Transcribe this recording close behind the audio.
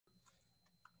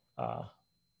uh,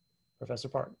 Professor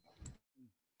Park.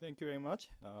 Thank you very much.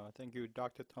 Thank you,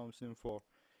 Dr. Thompson, for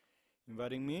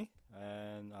inviting me.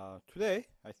 And today,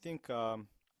 I think I'm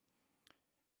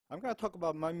going to talk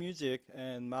about my music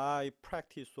and my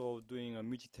practice of doing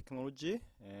music technology.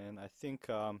 And I think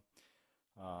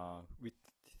with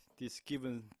this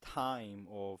given time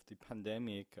of the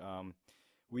pandemic,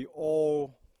 we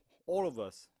all of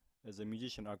us as a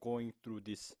musician are going through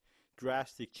this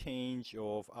drastic change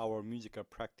of our musical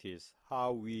practice,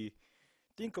 how we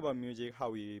think about music, how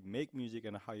we make music,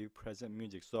 and how you present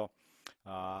music. So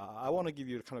I want to give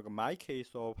you kind of my case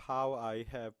of how I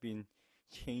have been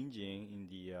changing in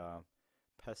the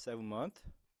past 7 months,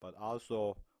 but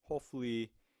also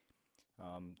hopefully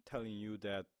telling you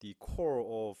that the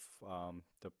core of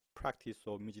the practice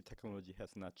of music technology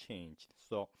has not changed.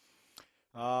 So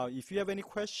if you have any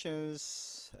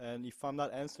questions and if I'm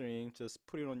not answering, just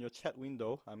put it on your chat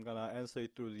window. I'm gonna answer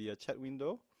it through the chat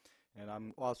window. And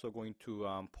I'm also going to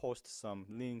post some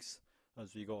links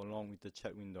as we go along with the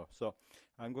chat window. So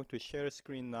I'm going to share a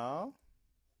screen now.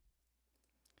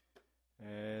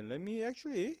 And let me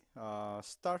actually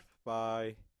start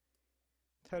by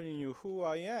telling you who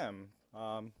I am.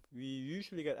 We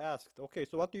usually get asked, okay,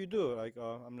 so what do you do?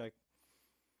 I'm like,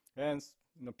 and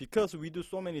because we do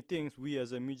so many things, we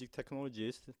as a music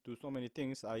technologist do so many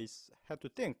things, had to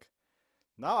think.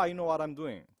 Now I know what I'm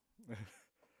doing.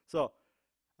 So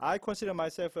I consider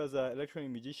myself as an electronic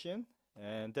musician,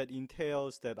 and that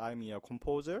entails that I'm a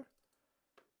composer,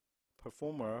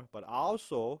 performer, but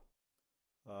also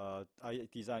I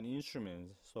design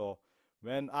instruments. So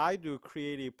when I do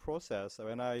creative process,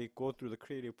 when I go through the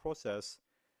creative process,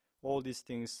 all these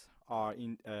things are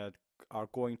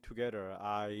going together.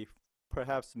 I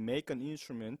perhaps make an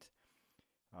instrument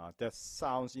that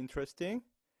sounds interesting,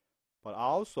 but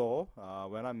also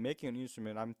when I'm making an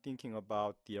instrument, I'm thinking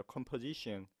about the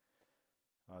composition,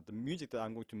 the music that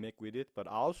I'm going to make with it, but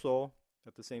also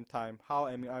at the same time, how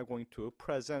am I going to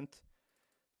present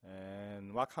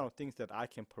and what kind of things that I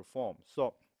can perform.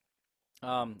 So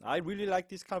I really like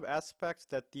this kind of aspects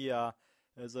that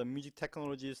as a music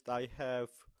technologist, I have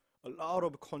a lot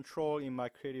of control in my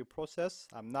creative process.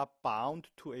 I'm not bound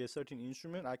to a certain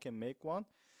instrument. I can make one,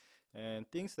 and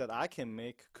things that I can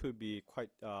make could be quite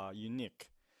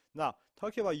unique. Now,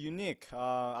 talking about unique,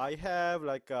 I have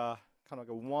like kind of like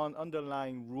a one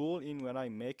underlying rule in when I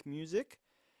make music.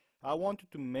 I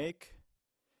wanted to make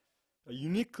a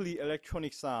uniquely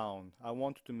electronic sound. I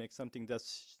wanted to make something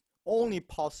that's only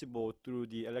possible through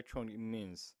the electronic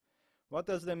means. What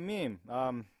does that mean?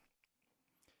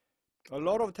 A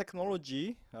lot of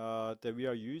technology that we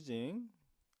are using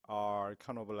are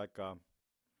kind of like a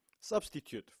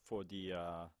substitute for the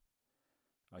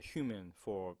human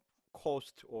for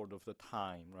cost or of the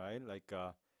time, right? Like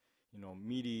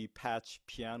MIDI patch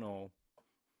piano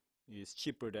is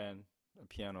cheaper than a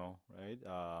piano, right?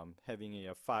 Having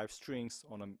a five strings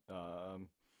on a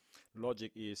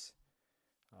Logic is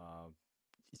uh,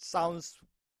 it sounds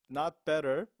not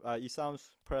better. It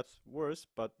sounds perhaps worse,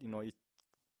 but it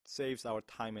saves our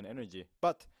time and energy.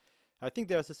 But I think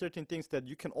there's a certain things that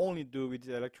you can only do with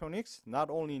the electronics, not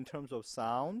only in terms of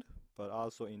sound, but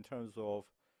also in terms of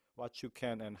what you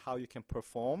can and how you can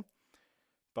perform.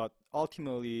 But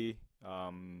ultimately,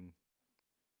 some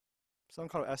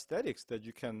kind of aesthetics that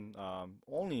you can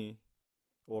only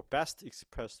or best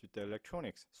express with the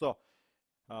electronics. So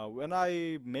when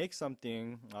I make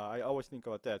something, I always think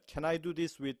about that. Can I do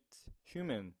this with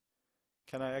human?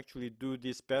 Can I actually do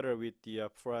this better with the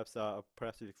perhaps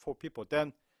with four people?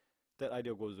 Then that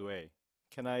idea goes away.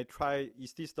 Can I try?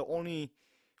 Is this the only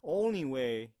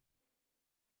way?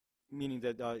 Meaning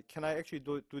that can I actually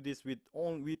do this with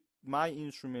my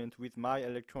instrument, with my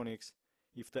electronics?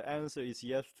 If the answer is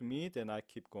yes to me, then I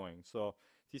keep going. So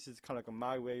this is kind of like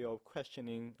my way of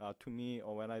questioning to me,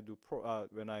 or when I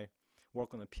when I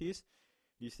work on a piece.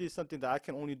 Is this something that I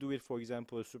can only do with, for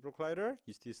example, a super collider?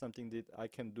 Is this something that I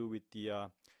can do with the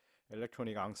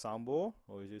electronic ensemble,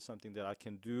 or is it something that I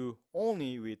can do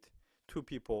only with two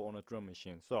people on a drum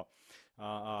machine? So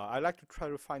I like to try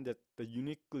to find that the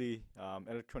uniquely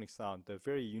electronic sound, the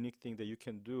very unique thing that you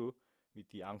can do with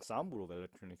the ensemble of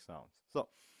electronic sounds. So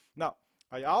now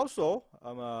I also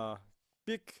am a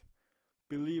big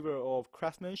believer of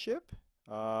craftsmanship.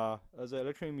 As an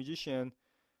electronic musician,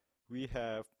 we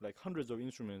have like hundreds of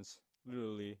instruments.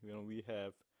 Literally, we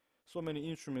have so many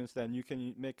instruments that you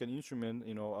can make an instrument,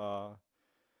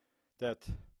 that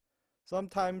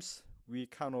sometimes we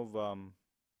kind of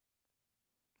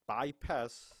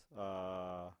bypass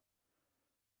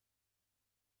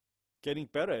getting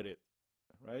better at it,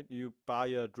 right? You buy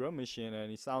a drum machine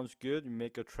and it sounds good. You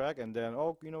make a track, and then,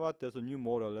 oh, you know what? There's a new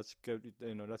model. Let's get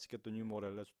it, let's get the new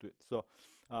model. Let's do it. So,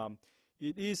 um,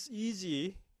 it is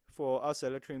easy for us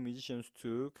electronic musicians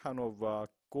to kind of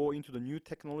go into the new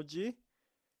technology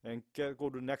and go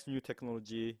to the next new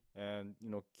technology, and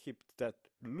keep that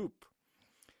loop.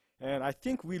 And I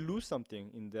think we lose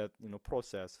something in that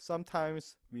process.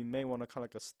 Sometimes we may want to kind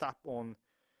of like stop on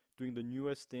doing the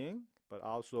newest thing, but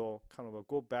also kind of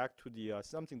go back to the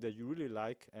something that you really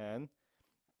like, and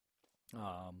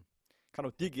kind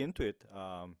of dig into it,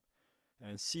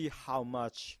 and see how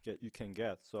much you can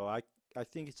get. So I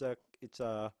think it's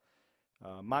a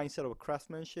mindset of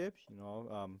craftsmanship.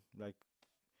 Like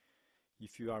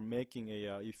if you are making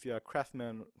if you are a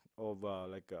craftsman of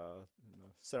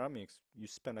ceramics, you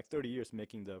spend like 30 years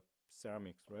making the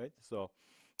ceramics, right? So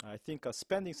I think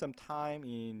spending some time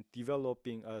in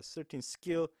developing a certain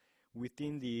skill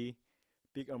within the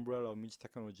big umbrella of music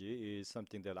technology is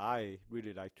something that I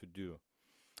really like to do.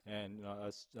 And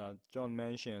as John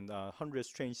mentioned, 100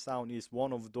 Strange Sound is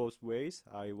one of those ways.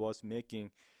 I was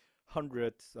making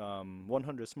 100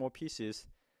 small pieces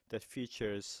that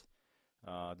features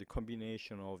the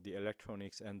combination of the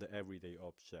electronics and the everyday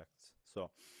objects. So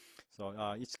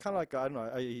it's kind of like, I don't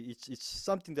know, it's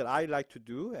something that I like to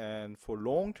do, and for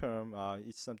long term,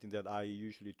 it's something that I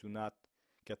usually do not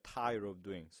get tired of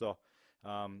doing. So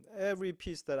every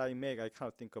piece that I make, I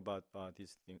kind of think about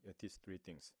these three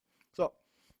things. So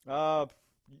uh,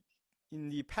 in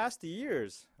the past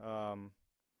years, let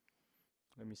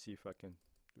me see if I can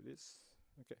do this.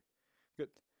 Okay, good.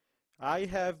 I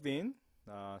have been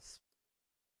I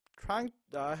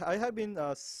have been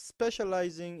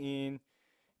specializing in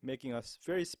making a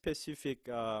very specific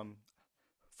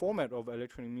format of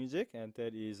electronic music, and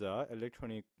that is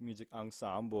electronic music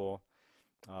ensemble.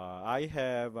 I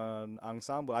have an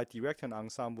ensemble. I direct an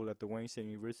ensemble at the Wayne State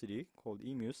University called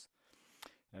EMUS,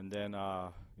 and then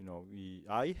I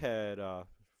had a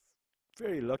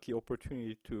very lucky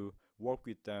opportunity to work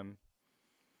with them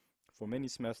for many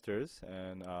semesters,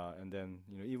 and then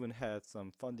even had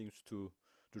some fundings to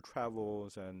do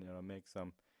travels, and make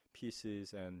some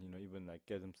pieces, and even like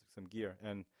get them some gear.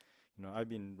 And I've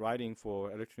been writing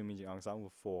for electronic music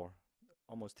ensemble for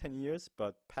almost 10 years,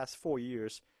 but past 4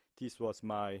 years this was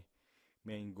my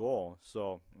main goal.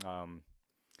 So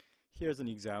here's an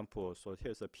example. So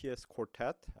here's a PS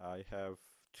quartet. I have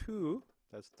two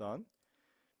that's done,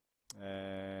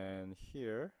 and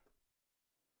here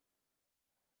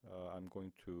I'm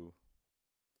going to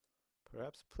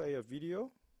perhaps play a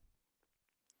video.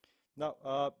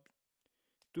 Now,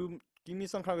 do give me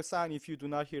some kind of sign if you do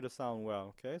not hear the sound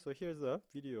well. Okay, so here's a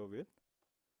video of it.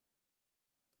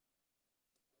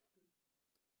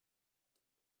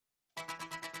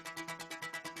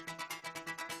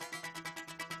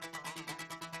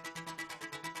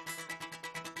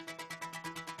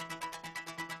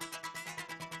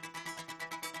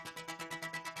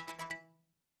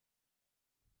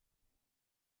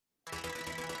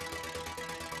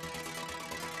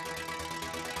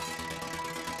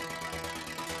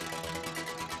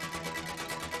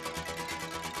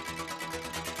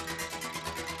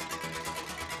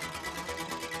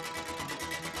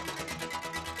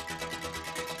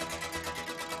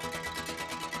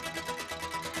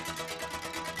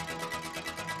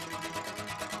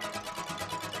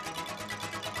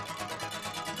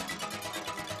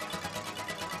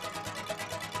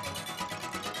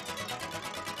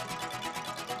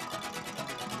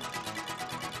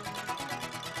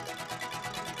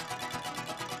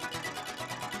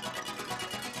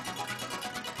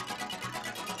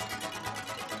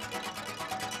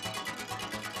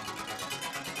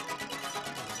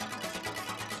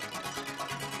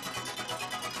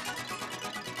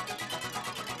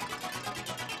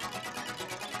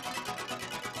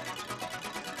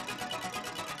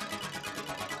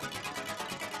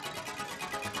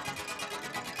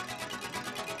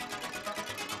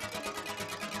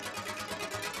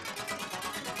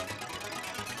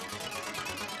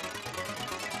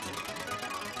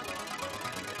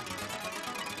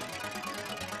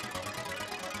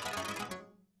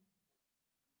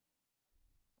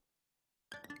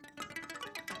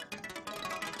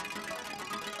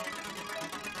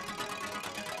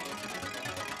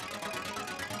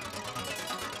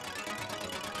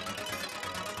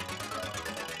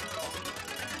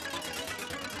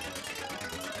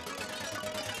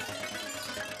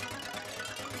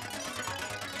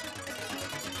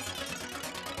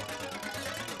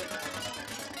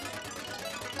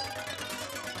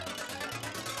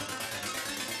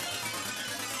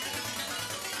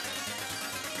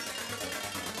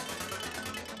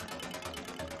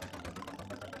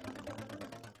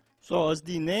 So as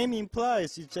the name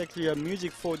implies, it's actually a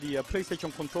music for the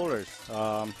PlayStation controllers.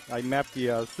 I mapped the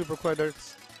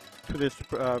superquadrants to the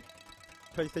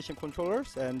PlayStation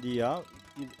controllers, and the a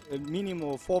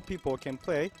minimum of 4 people can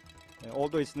play.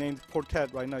 Although it's named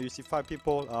quartet, right now you see 5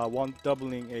 people, one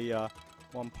doubling a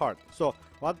one part. So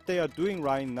what they are doing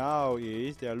right now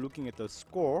is they are looking at the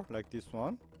score like this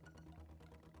one,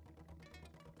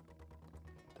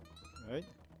 right?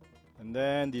 And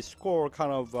then the score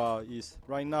kind of is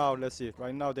right now. Let's see.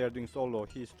 Right now they are doing solo.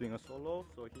 He's doing a solo.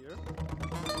 So here,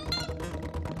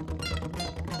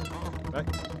 right?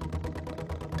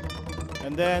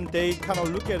 And then they kind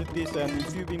of look at this, and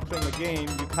if you've been playing a game,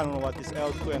 you kind of know what this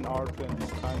L2 and R2 and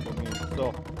this kind of means.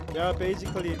 So they are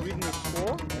basically reading the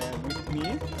score and with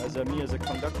me as a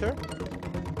conductor.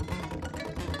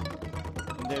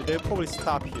 And they'll probably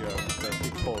stop here. The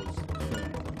big pause.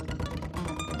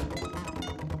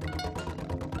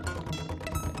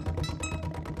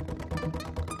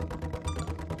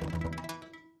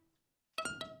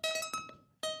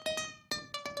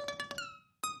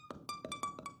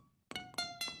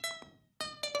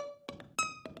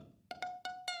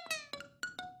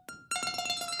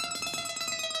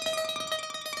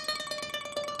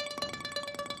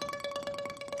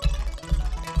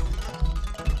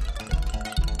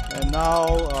 And now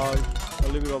a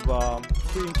little bit of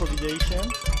free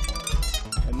improvisation.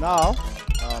 And now,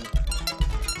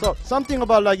 so something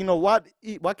about like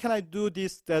what can I do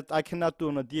this that I cannot do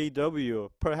on a DAW?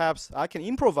 Perhaps I can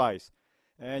improvise,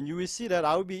 and you will see that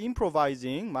I will be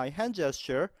improvising my hand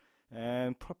gesture,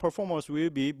 and performers will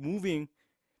be moving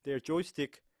their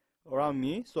joystick around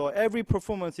me. So every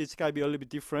performance is gonna be a little bit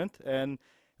different, and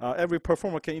every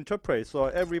performer can interpret. So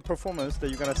every performance that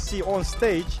you're gonna see on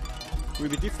stage will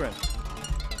be different.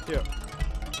 Here,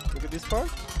 look at this part.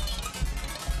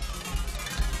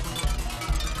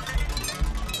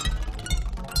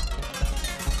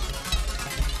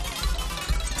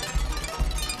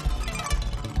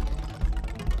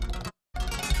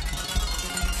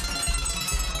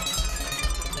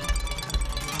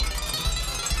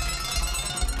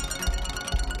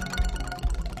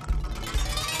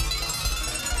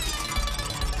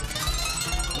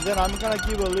 And then I'm gonna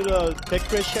give a little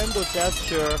decrescendo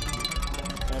gesture.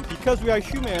 And because we are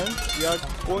human, we are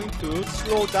going to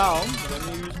slow down.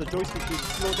 When we use the joystick to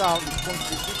slow down, it's going to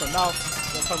be different. Now,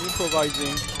 we're kind of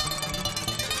improvising.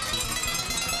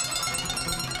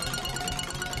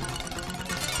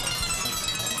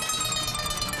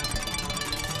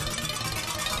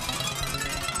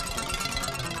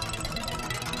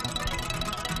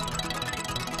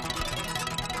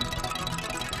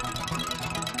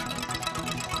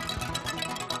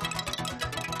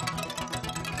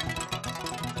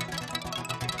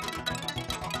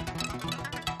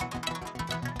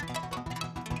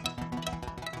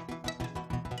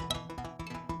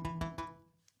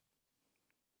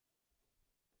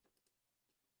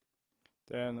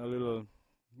 Then a little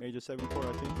major 7 chord,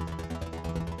 I think.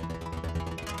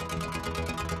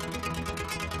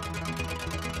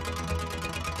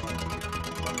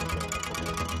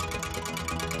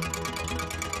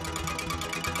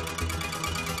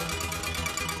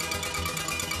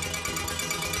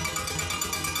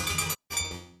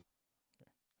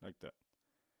 Like that.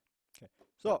 Okay.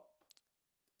 So,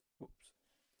 oops.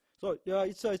 So yeah,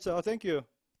 it's thank you.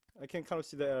 I can kind of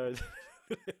see the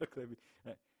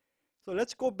right. So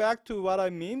let's go back to what I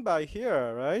mean by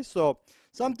here, right? So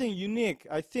something unique.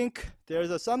 I think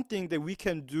there's something that we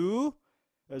can do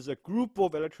as a group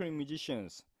of electronic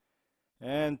musicians,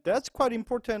 and that's quite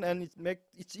important. And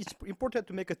it's important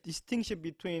to make a distinction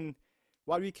between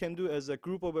what we can do as a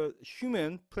group of a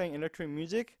human playing electronic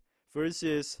music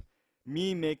versus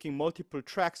me making multiple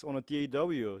tracks on a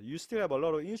DAW. You still have a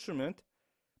lot of instrument,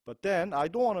 but then I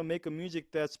don't want to make a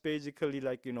music that's basically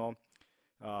like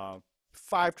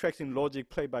 5 tracks in Logic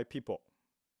played by people,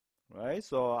 right?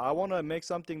 So I want to make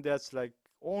something that's like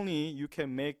only you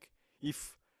can make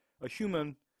if a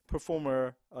human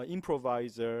performer,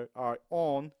 improviser are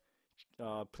on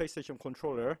PlayStation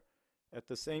controller at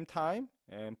the same time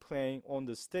and playing on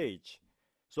the stage.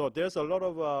 So there's a lot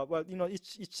of well,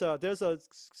 there's a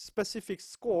specific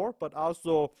score, but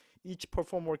also each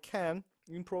performer can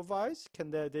improvise.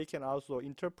 They can also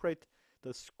interpret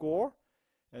the score,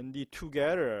 and the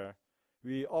together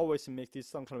we always make this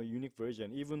some kind of unique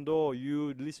version. Even though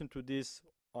you listen to this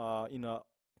in a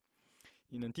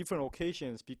different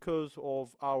occasions, because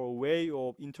of our way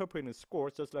of interpreting the score,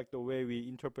 just like the way we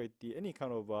interpret any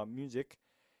kind of music,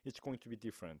 it's going to be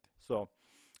different. So,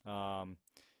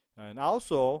 and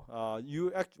also,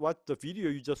 what the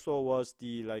video you just saw was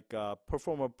the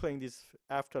performer playing this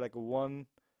after like one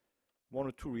one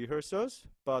or two rehearsals,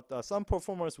 but some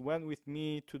performers went with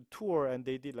me to tour and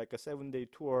they did like a 7-day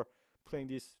tour playing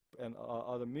this and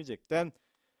other music. Then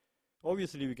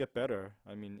obviously we get better.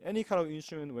 I mean, any kind of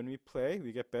instrument when we play,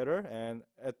 we get better. And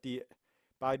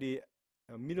by the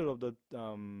middle of the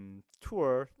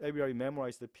tour, everybody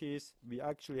memorized the piece. We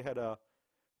actually had a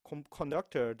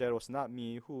conductor that was not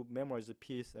me who memorized the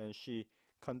piece, and she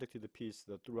conducted the piece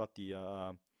throughout the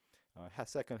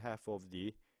second half of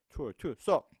the tour too.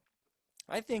 So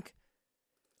I think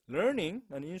learning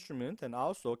an instrument and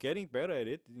also getting better at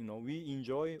it, we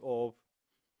enjoy of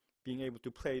being able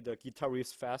to play the guitar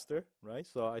riffs faster, right?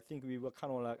 So I think we were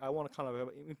kind of like, I want to kind of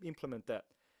implement that.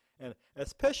 And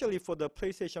especially for the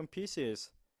PlayStation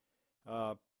pieces,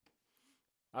 uh,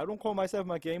 I don't call myself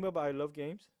a gamer, but I love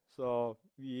games. So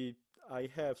I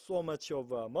have so much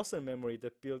of muscle memory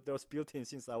that was built in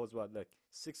since I was like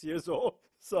 6 years old.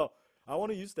 So I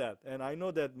want to use that, and I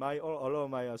know that a lot of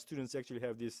my students actually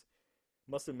have this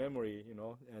muscle memory,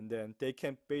 and then they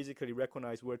can basically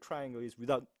recognize where triangle is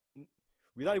without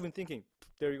even thinking.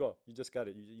 There you go, you just got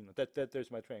it. That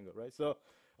there's my triangle, right? So,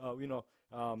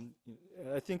 um,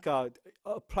 I think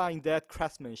applying that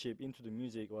craftsmanship into the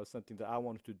music was something that I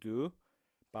wanted to do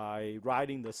by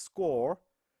writing the score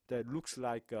that looks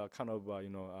like kind of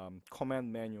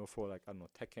command manual for like, I don't know,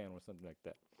 Tekken or something like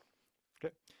that.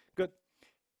 Okay, good.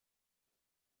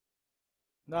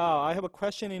 Now I have a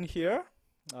question in here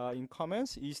in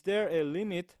comments. Is there a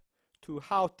limit to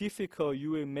how difficult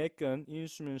you will make an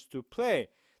instrument to play?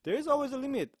 There is always a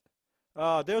limit.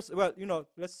 Let's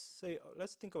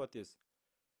think about this.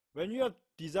 When you are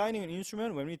designing an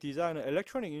instrument, when we design an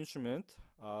electronic instrument,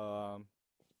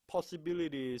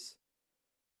 possibilities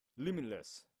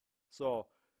limitless. So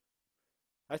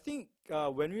I think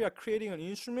when we are creating an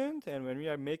instrument and when we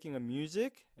are making a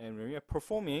music and when we are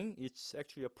performing, it's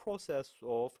actually a process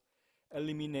of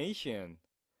elimination.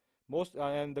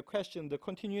 And the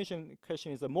continuation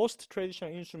question is, the most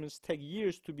traditional instruments take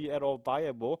years to be at all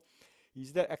viable.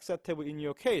 Is that acceptable in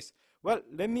your case? Well,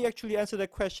 let me actually answer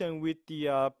that question with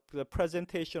the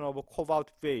presentation of a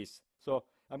cobalt vase. So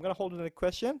I'm gonna hold on the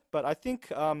question, but I think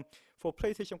for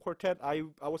PlayStation Quartet, I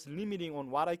was limiting on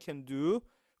what I can do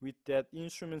with that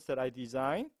instruments that I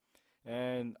design,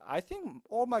 and I think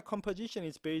all my composition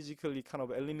is basically kind of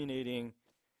eliminating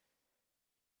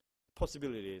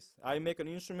possibilities. I make an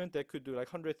instrument that could do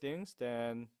like 100 things,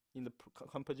 then in the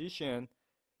composition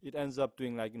it ends up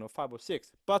doing like 5 or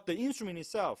 6. But the instrument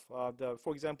itself,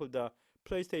 for example, the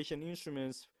PlayStation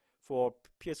instruments for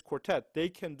PS Quartet, they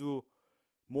can do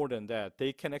more than that.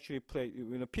 They can actually play.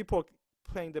 People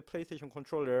playing the PlayStation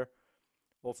controller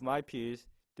of my piece,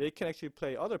 they can actually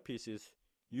play other pieces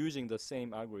using the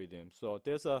same algorithm. So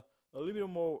there's a little bit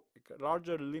more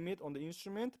larger limit on the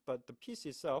instrument, but the piece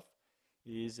itself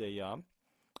is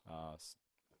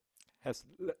has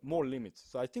more limits.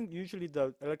 So I think usually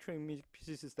the electronic music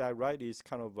pieces that I write is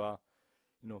kind of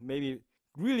maybe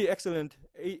really excellent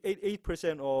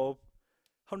 8% of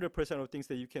 100% of things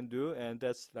that you can do, and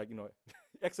that's like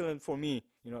excellent for me,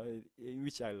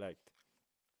 which I liked.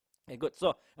 Okay, good.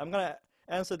 So I'm gonna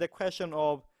answer the question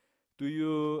of, do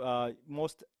you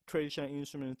most traditional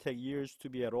instruments take years to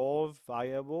be at all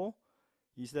viable?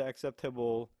 Is that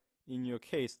acceptable in your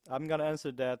case? I'm gonna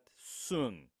answer that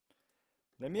soon.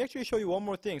 Let me actually show you one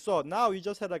more thing. So now we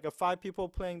just had like 5 people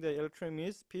playing the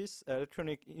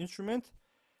electronic instrument.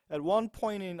 At one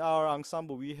point in our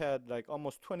ensemble, we had like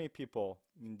almost 20 people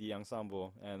in the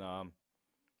ensemble, and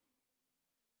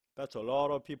that's a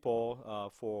lot of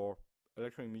people for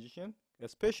electronic musician.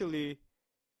 Especially,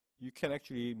 you can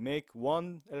actually make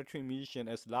one electronic musician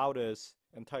as loud as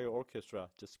entire orchestra.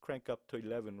 Just crank up to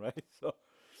 11, right?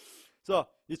 So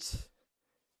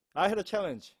I had a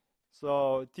challenge.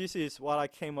 So this is what I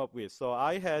came up with. So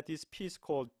I had this piece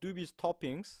called Doobie's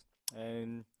Toppings,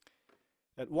 and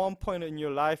at one point in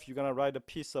your life, you're gonna write a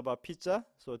piece about pizza.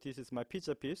 So this is my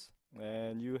pizza piece,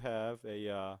 and you have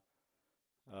a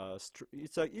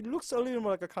it looks a little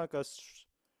more like a kind of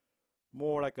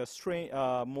more like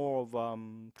a more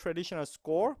of traditional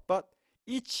score, but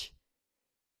each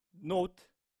note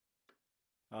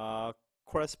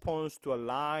corresponds to a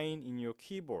line in your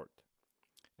keyboard.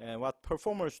 And what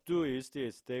performers do is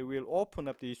this: they will open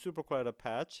up the Super Collider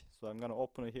patch. So I'm gonna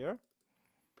open it here,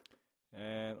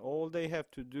 and all they have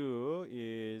to do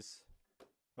is,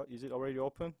 is it already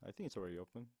open? I think it's already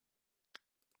open.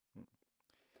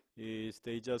 Is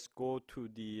they just go to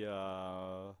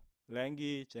the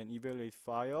language and evaluate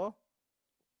file.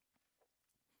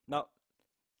 Now,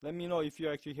 let me know if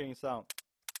you're actually hearing sound.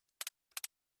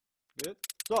 Good.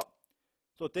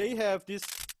 So they have this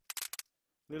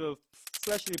little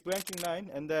flashly blinking line,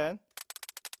 and then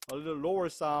a little lower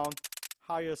sound,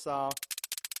 higher sound,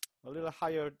 a little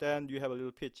higher, then you have a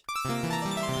little pitch.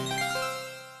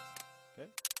 Okay,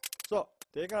 so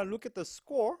they're gonna look at the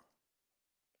score.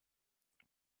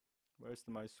 Where's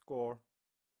my score?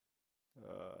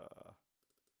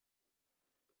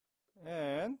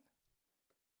 And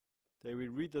they will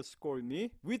read the score with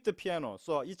me with the piano.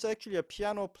 So it's actually a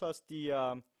piano plus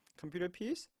the computer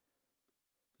piece.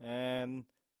 And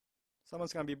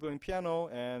someone's gonna be playing piano,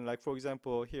 and like for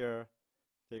example here,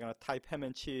 they're gonna type ham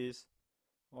and cheese,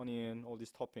 onion, all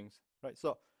these toppings, right?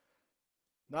 So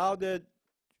now that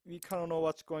we kind of know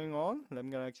what's going on, I'm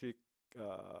gonna actually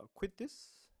quit this.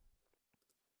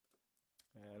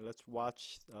 And let's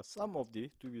watch some of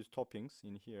the dubious toppings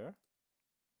in here.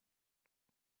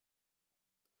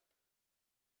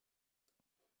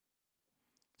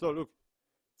 So look,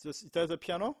 there's a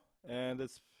piano, and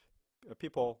there's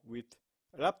people with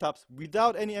laptops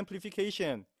without any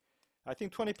amplification. I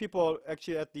think 20 people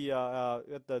actually at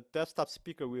the desktop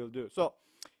speaker will do. So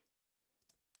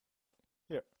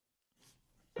here.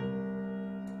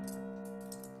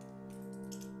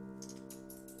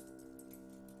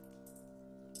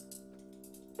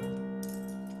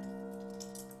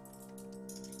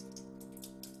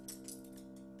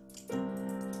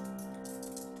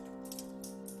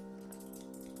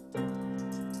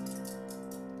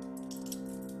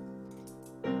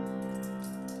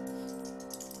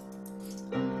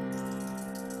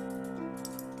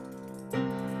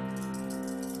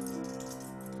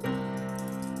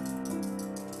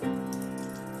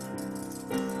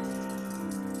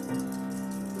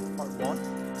 Part one.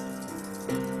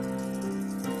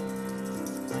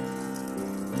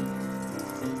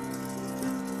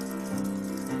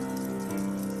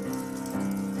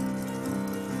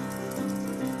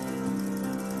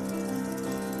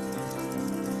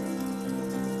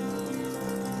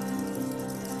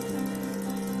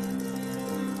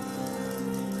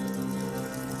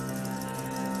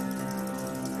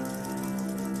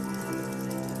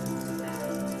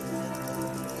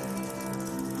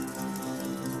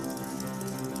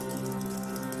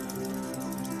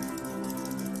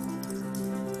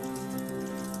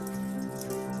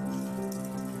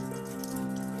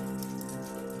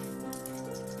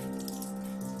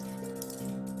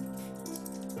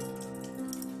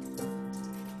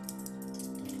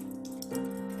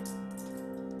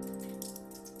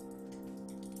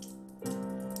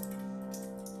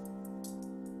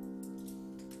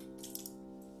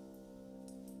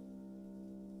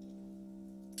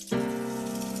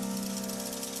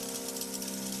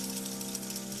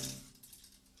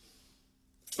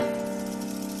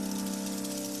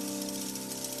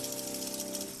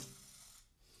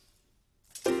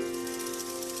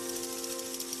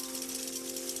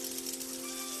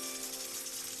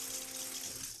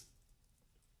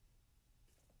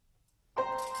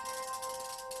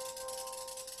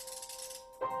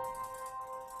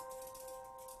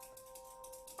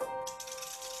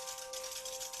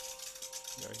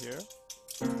 Right here.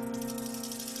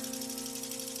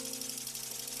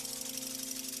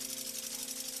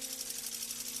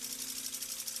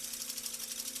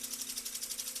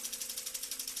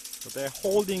 So they're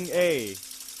holding A,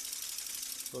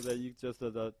 so that you just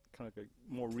the kind of like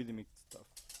more rhythmic stuff.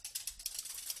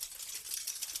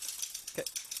 Okay.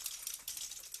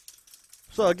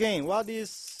 So again, what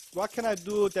can I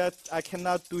do that I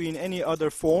cannot do in any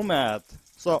other format?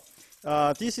 So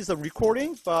this is a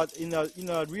recording, but in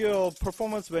a real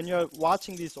performance, when you're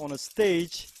watching this on a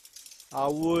stage, I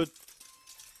would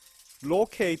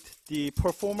locate the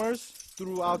performers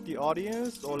throughout the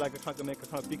audience, or like make a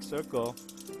kind of big circle,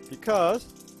 because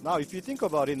now if you think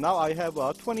about it, now I have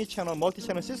a 20-channel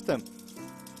multi-channel system,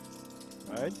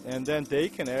 right? And then they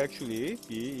can actually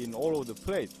be in all over the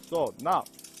place. So now,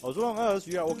 as long as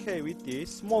you are okay with the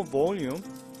small volume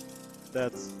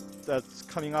that's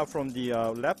coming out from the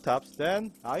laptops,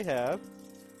 then I have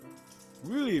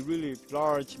really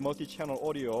large multi-channel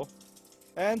audio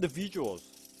and the visuals.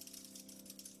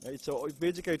 It's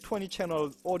basically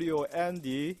 20-channel audio and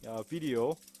the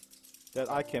video that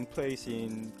I can place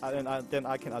in, and then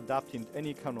I can adapt in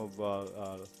any kind of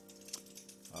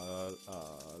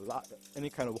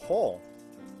hall.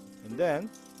 And then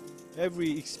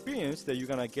every experience that you're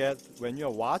gonna get when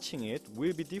you're watching it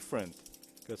will be different.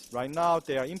 Because right now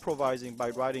they are improvising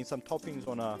by writing some toppings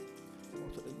on a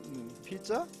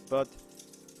pizza, but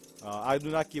I do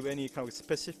not give any kind of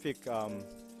specific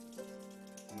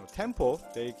tempo.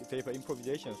 They have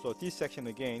improvisation. So this section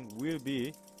again will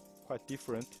be quite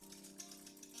different.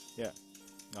 Yeah,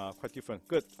 quite different.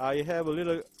 Good. I have a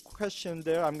little question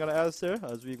there. I'm gonna answer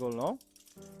as we go along.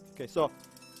 Okay, so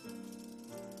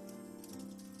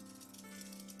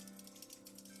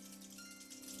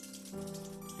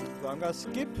So I'm gonna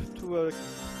skip to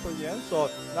the end. So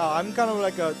now I'm kind of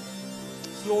like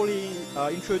slowly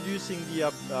introducing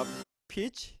the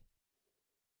pitch.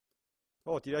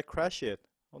 Oh, did I crash it?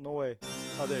 Oh, no way.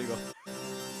 Oh, there you go.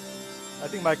 I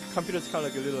think my computer's kind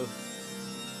of like a little.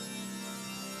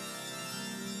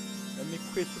 Let me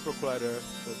quit Super Collider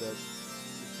so that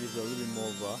it gives a little bit more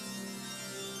of a.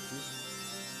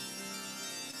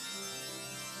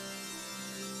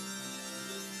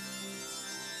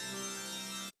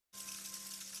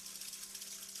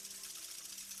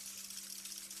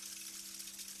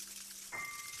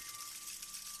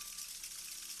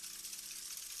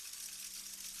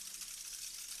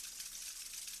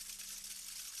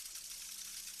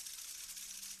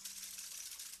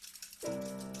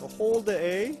 So hold the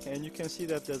A, and you can see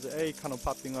that there's an A kind of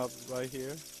popping up right here.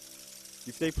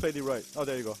 If they played it right. Oh,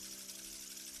 there you go.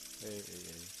 A, A,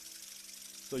 A.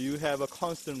 So you have a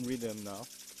constant rhythm now.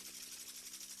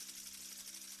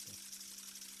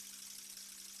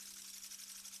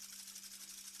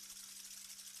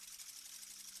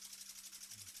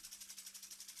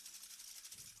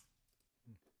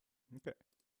 Okay.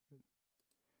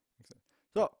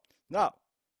 So now,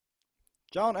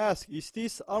 John asks, is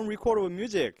this unrecordable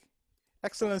music?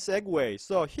 Excellent segue.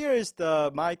 So here is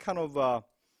my kind of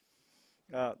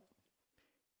uh,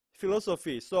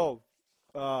 philosophy. So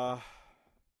as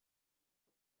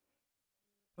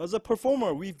a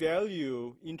performer, we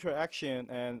value interaction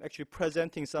and actually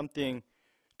presenting something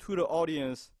to the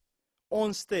audience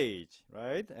on stage,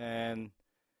 right? And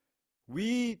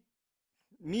me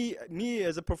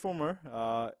as a performer,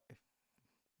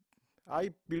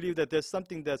 I believe that there's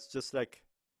something that's just like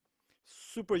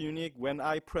super unique when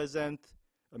I present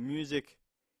a music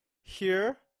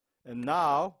here and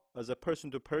now as a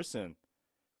person to person.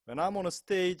 When I'm on a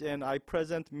stage and I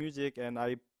present music and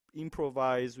I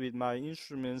improvise with my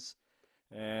instruments,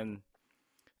 and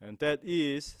that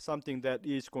is something that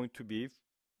is going to be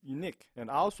unique. And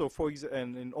also,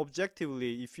 and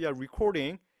objectively, if you are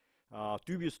recording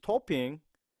dubious topping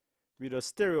with a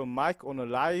stereo mic on a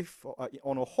live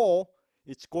on a whole,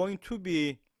 it's going to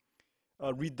be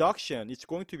a reduction. It's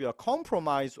going to be a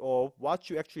compromise of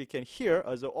what you actually can hear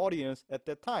as an audience at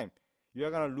that time. You are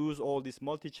going to lose all this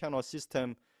multi-channel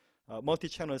system,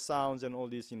 multi-channel sounds, and all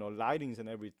these lightings and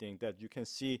everything that you can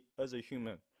see as a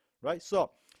human, right? So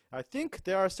I think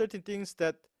there are certain things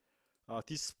that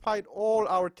despite all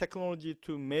our technology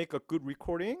to make a good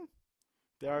recording,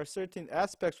 there are certain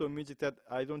aspects of music that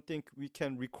I don't think we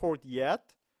can record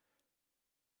yet,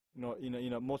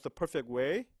 in a most perfect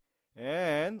way.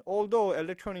 And although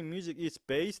electronic music is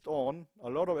based on, a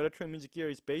lot of electronic music here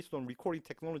is based on recording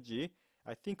technology,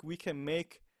 I think we can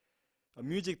make a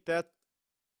music that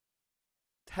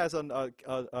has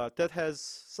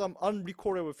some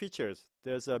unrecordable features.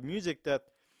 There's a music that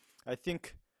I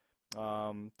think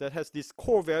that has this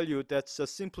core value that's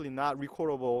just simply not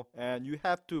recordable, and you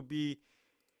have to be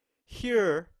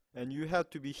here, and you have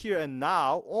to be here and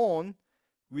now on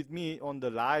with me on the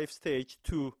live stage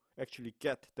to actually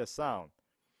get the sound.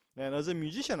 And as a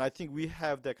musician, I think we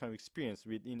have that kind of experience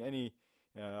in any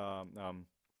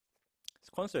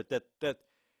concert that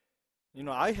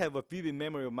I have a vivid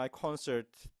memory of my concert,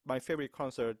 my favorite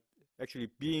concert, actually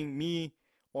being me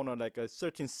on a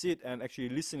certain seat and actually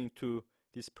listening to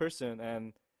this person,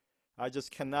 and I just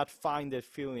cannot find that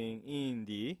feeling in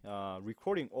the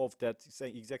recording of that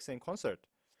exact same concert.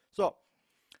 So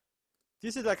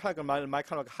this is like kind of my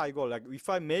kind of high goal. Like if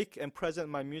I make and present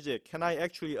my music, can I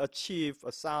actually achieve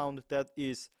a sound that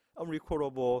is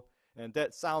unrecordable and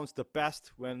that sounds the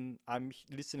best when I'm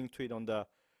listening to it on the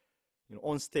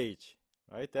on stage,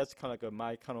 right? That's kind of like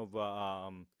my kind of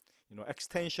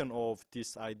extension of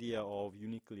this idea of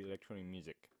uniquely electronic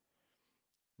music.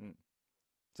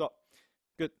 So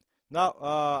good. Now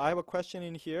I have a question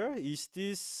in here. Is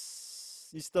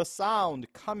the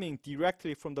sound coming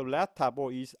directly from the laptop,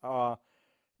 or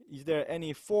is there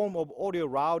any form of audio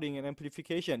routing and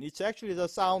amplification? It's actually the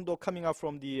sound coming out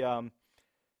from the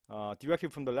directly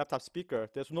from the laptop speaker.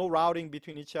 There's no routing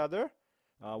between each other.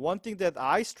 One thing that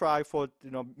I strive for,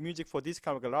 music for this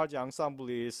kind of a large ensemble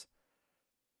is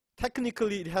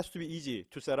technically it has to be easy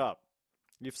to set up.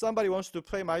 If somebody wants to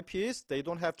play my piece, they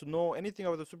don't have to know anything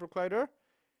about the Super Collider,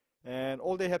 and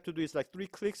all they have to do is like 3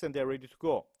 clicks and they're ready to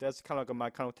go. That's kind of like my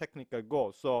kind of technical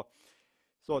goal. So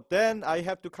then I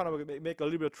have to kind of make a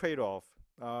little bit of trade-off.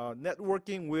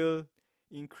 Networking will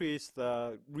increase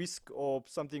the risk of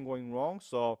something going wrong,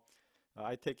 so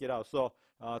I take it out. So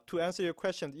to answer your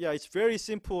question, yeah, it's very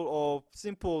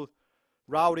simple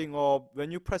routing of when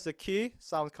you press a key,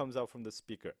 sound comes out from the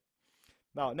speaker.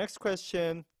 Now, next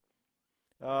question.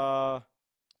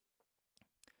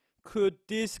 could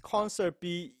this concert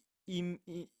be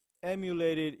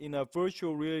emulated in a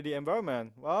virtual reality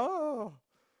environment? Well,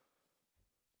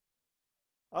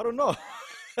 I don't know.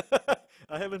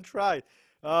 I haven't tried.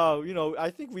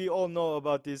 I think we all know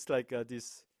about this, like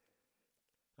this.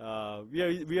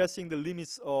 We are seeing the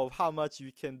limits of how much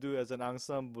we can do as an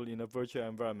ensemble in a virtual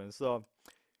environment. So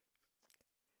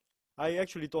I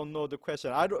actually don't know the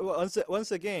question. I don't,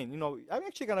 once again, I'm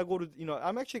actually gonna go to,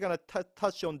 I'm actually gonna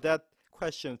touch on that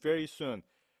question very soon.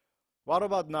 What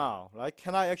about now? Like,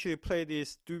 can I actually play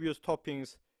these dubious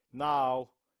toppings now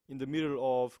in the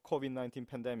middle of COVID-19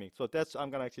 pandemic? So that's I'm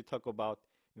gonna actually talk about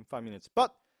in 5 minutes.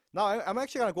 But now I'm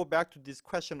actually gonna go back to this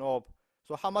question of,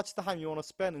 so how much time you wanna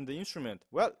spend in the instrument?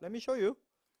 Well, let me show you.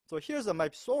 So here's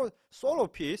my solo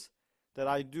piece that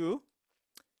I do.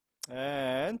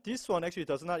 And this one actually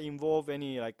does not involve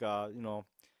any like, there's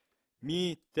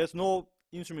no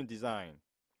instrument design.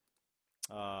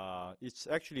 It's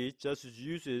actually just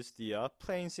uses the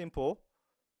plain simple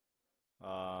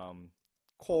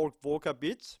chord vocal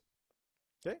beats.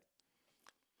 Okay,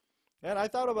 and I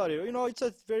thought about it. It's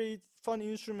a very fun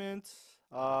instrument.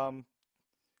 I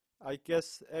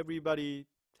guess everybody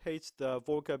hates the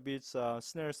vocal beats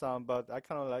snare sound, but I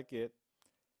kind of like it.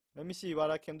 Let me see what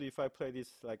I can do if I play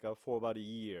this like for about a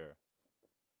year.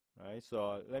 Right,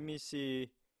 so let me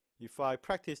see if I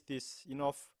practice this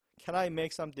enough, can I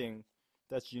make something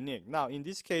that's unique? Now, in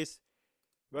this case,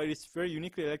 well, it's very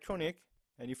uniquely electronic,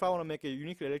 and if I want to make it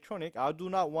uniquely electronic, I do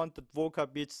not want the vocal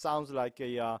beat sounds like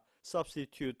a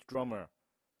substitute drummer.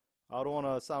 I don't want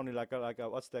to sound like a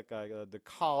what's that guy, the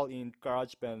Carl in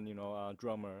GarageBand,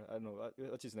 drummer. I don't know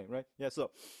what's his name, right? Yeah.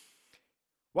 So,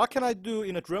 what can I do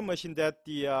in a drum machine that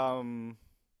the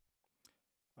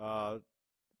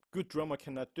good drummer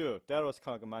cannot do? That was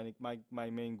kind of my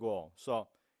main goal. So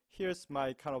here's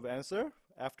my kind of answer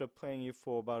after playing it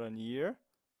for about a year.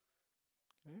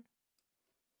 Okay.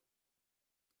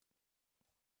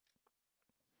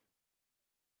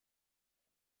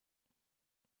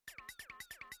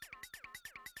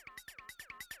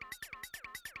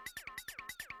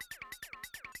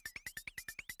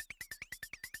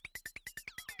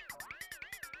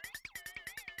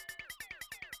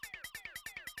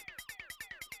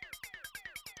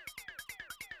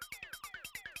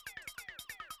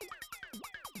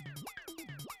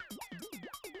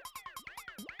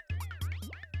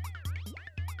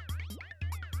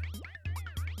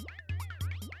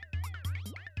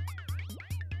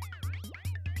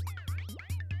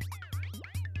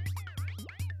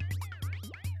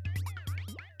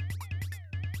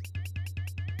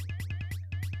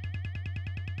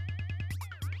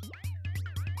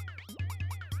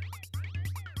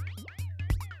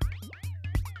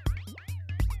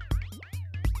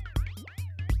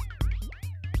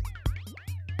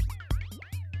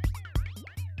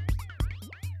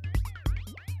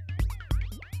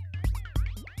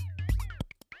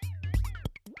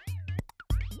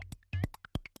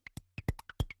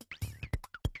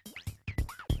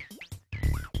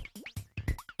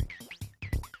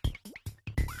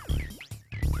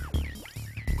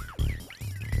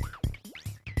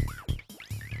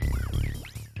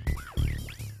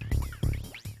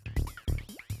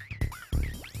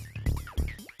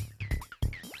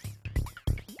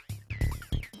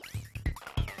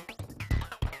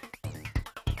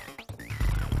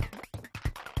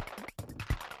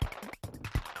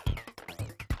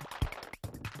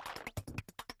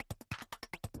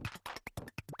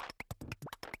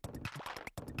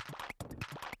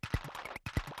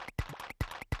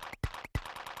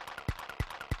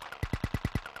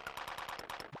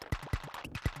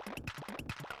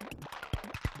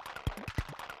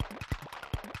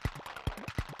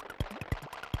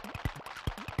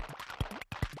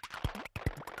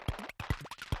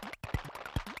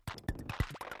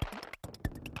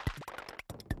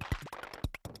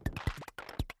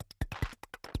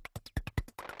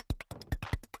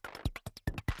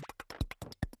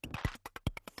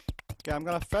 Okay, I'm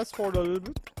gonna fast forward a little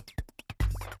bit.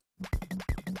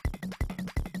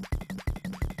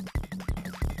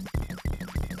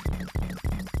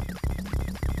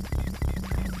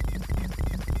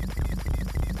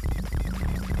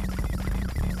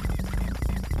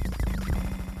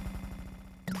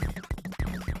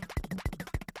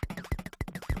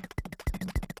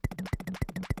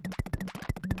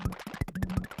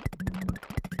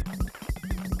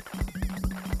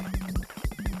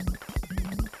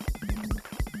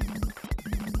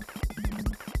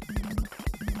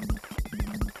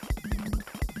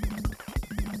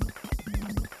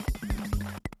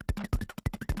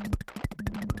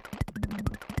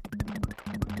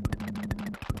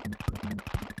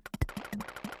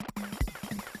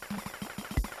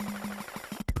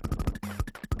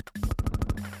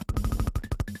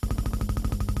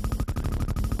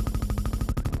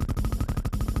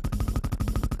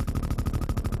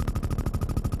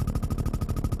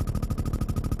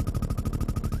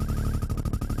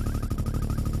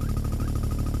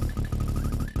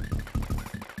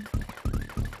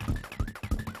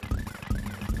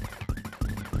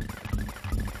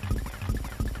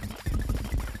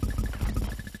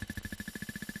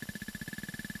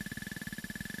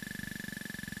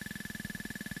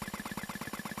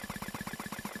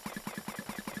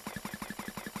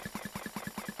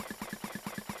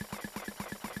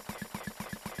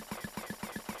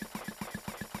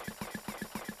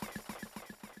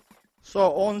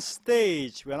 So on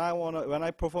stage, when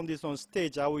I perform this on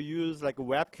stage, I will use like a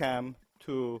webcam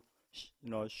to,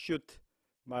 shoot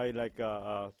my like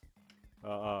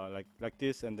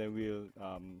this, and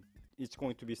then it's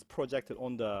going to be projected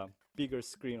on the bigger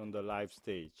screen on the live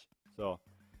stage. So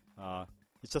uh,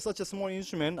 it's just such a small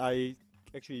instrument. I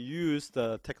actually use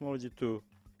the technology to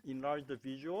enlarge the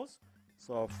visuals.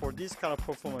 So for this kind of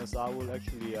performance, I will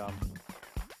actually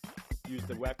use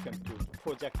the webcam to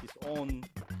project this on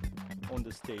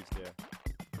the stage there.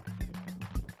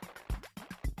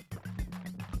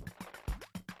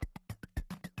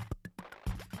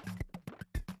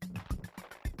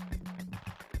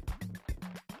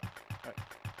 All right,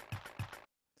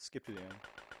 skip to the end.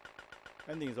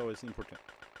 Ending is always important.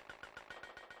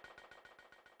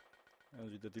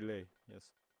 And with the delay, yes.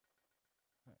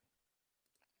 Right.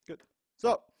 Good.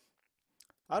 So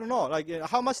I don't know, like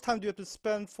how much time do you have to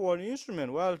spend for an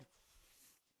instrument? Well,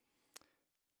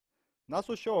 not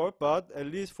so sure, but at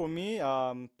least for me,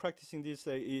 practicing this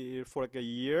for like a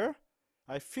year,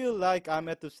 I feel like I'm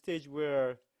at the stage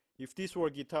where if this were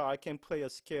guitar, I can play a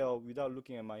scale without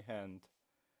looking at my hand,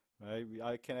 right?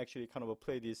 I can actually kind of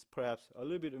play this perhaps a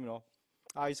little bit,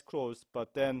 eyes closed,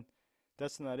 but then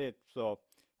that's not it. So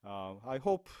I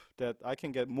hope that I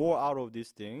can get more out of this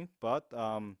thing, but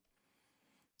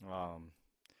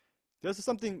there's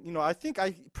something, I think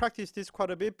I practiced this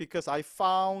quite a bit because I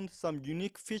found some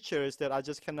unique features that I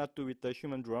just cannot do with the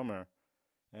human drummer.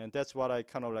 And that's what I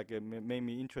kind of like made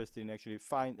me interested in actually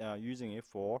using it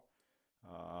for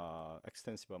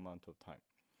extensive amount of time.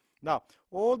 Now,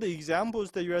 all the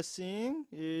examples that you are seeing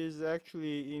is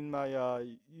actually in my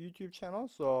YouTube channel.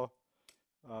 So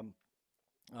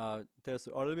there's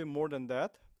a little bit more than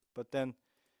that. But then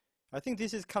I think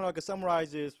this is kind of like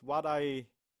summarizes what I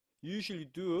usually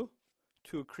do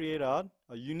to create a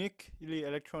uniquely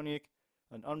electronic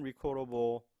and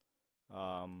unrecordable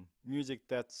music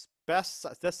that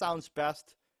sounds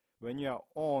best when you are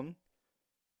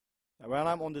when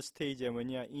I'm on the stage and when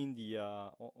you're in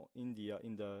the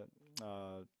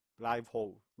live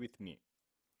hall with me.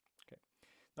 Okay.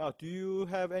 Now, do you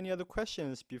have any other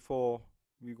questions before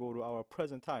we go to our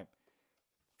present time?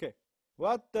 Okay.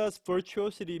 What does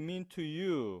virtuosity mean to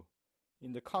you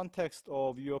in the context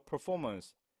of your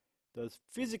performance? Does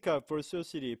physical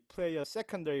virtuosity play a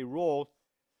secondary role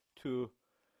to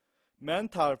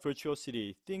mental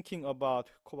virtuosity? Thinking about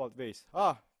cobalt bass.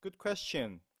 Good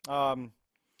question. I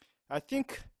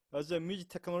think as a music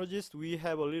technologist, we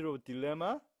have a little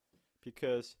dilemma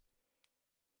because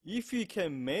if we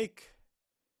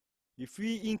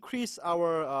increase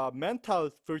our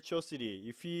mental virtuosity,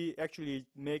 if we actually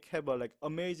have a like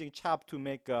amazing chop to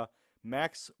make a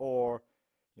max or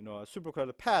a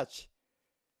supercrowded patch,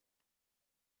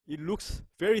 it looks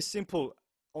very simple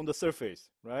on the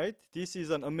surface, right? This is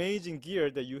an amazing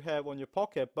gear that you have on your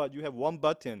pocket, but you have one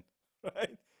button,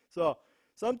 right? So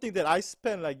something that I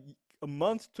spent like a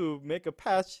month to make a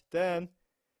patch, then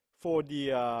for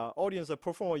the audience or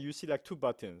performer, you see like two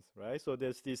buttons, right? So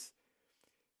there's this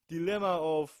dilemma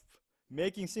of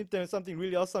making something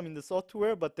really awesome in the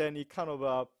software, but then it kind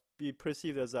of be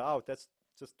perceived as, oh, that's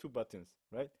just two buttons,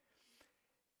 right?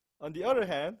 On the other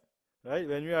hand, right,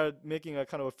 when we are making a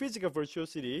kind of a physical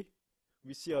virtuosity,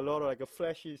 we see a lot of like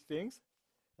flashy things,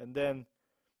 and then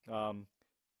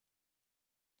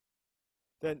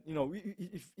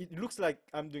it looks like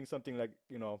I'm doing something like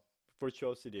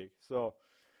virtuosity. So,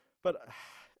 but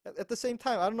at the same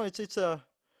time, I don't know.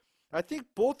 I think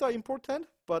both are important,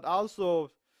 but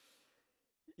also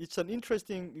it's an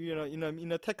interesting,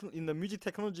 in the music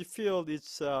technology field,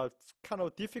 it's kind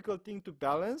of difficult thing to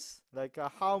balance, like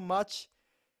how much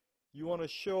you want to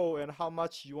show and how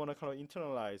much you want to kind of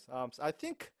internalize. So I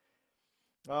think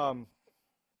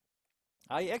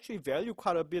I actually value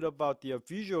quite a bit about the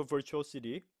visual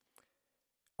virtuosity,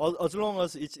 as long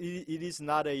as it is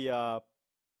not a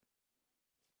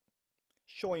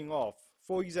showing off.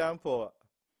 For example,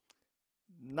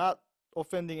 not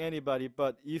offending anybody,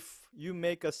 but if you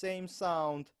make a same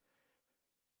sound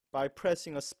by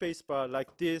pressing a space bar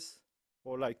like this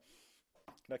or like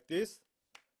this,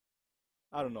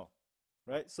 I don't know,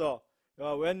 right? So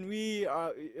when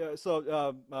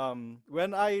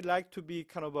I like to be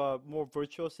kind of a more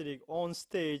virtuosic on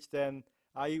stage, then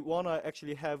I want to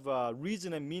actually have a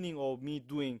reason and meaning of me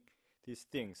doing these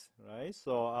things, right?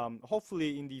 So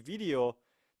hopefully in the video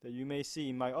that you may see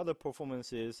in my other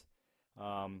performances,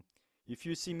 if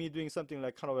you see me doing something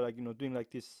like kind of like doing like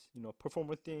this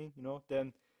performer thing,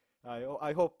 then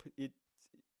I hope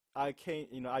I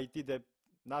did that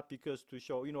not because to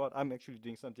show what I'm actually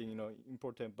doing something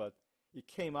important, but it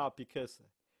came out because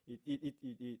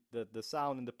the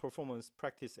sound and the performance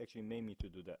practice actually made me to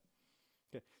do that.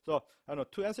 Okay, so I don't know,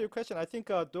 to answer your question, I think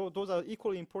those are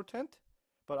equally important,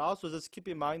 but also just keep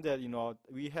in mind that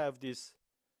we have this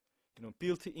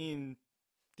built-in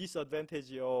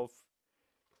disadvantage of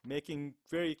making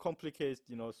very complicated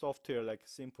software like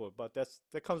simple, but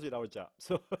that comes with our job.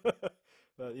 So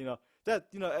but that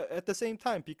at the same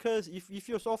time, because if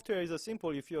your software is a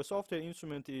simple, if your software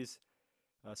instrument is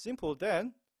simple,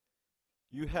 then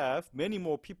you have many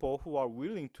more people who are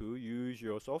willing to use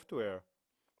your software.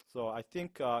 So I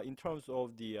think in terms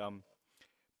of the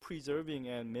preserving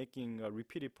and making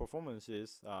repeated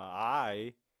performances,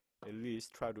 I at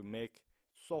least try to make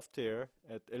software,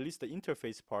 at least the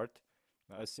interface part,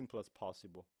 as simple as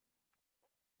possible.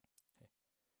 Okay.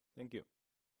 Thank you.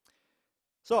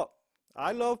 So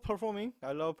I love performing.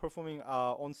 I love performing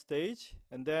on stage,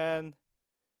 and then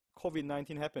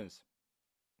COVID-19 happens.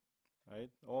 Right?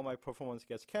 All my performance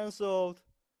gets canceled.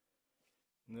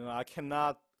 I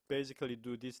cannot basically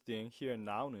do this thing here in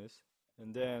nowness,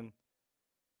 and then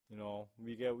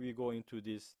we go into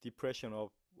this depression of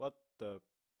what the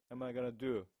am I gonna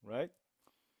do, right?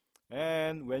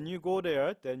 And when you go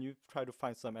there, then you try to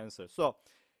find some answer. So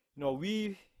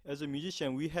we as a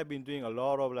musician, we have been doing a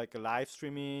lot of like live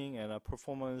streaming and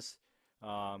performance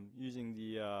using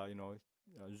the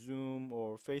Zoom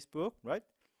or Facebook, right?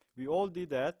 We all did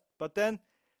that, but then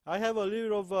I have a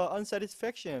little of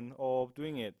unsatisfaction of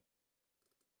doing it.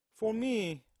 For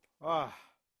me,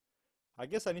 I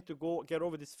guess I need to go get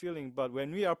over this feeling, but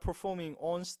when we are performing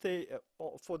on stage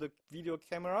for the video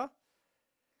camera,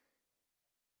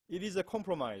 it is a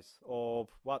compromise of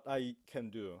what I can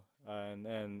do. And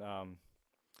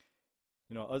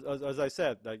as I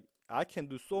said, like I can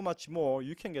do so much more,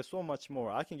 you can get so much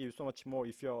more, I can give you so much more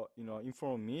if you're in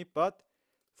front of me. But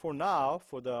for now,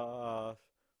 for the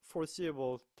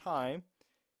foreseeable time,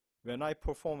 when I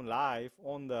perform live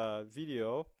on the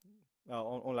video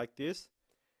on like this,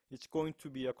 it's going to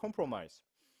be a compromise.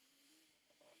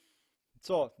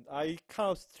 So I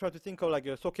kind of try to think of like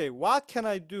this, okay, what can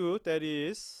I do that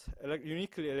is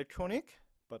uniquely electronic,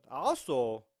 but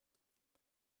also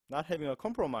not having a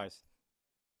compromise,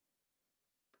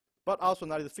 but also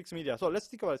not as a fixed media. So let's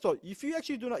think about it. So if you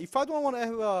actually if I don't want to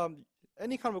have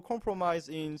any kind of compromise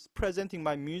in presenting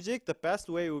my music, the best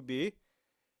way would be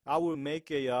I will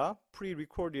make a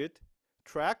pre-recorded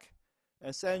track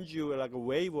and send you like a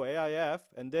WAV or AIF,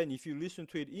 and then if you listen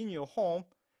to it in your home,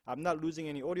 I'm not losing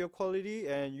any audio quality,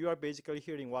 and you are basically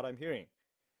hearing what I'm hearing.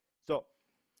 So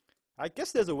I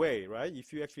guess there's a way, right?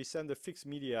 If you actually send the fixed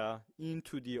media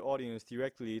into the audience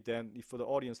directly, then if the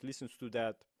audience listens to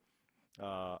that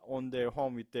on their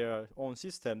home with their own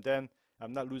system, then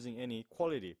I'm not losing any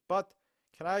quality. But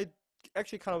can I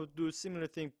actually kind of do a similar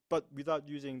thing but without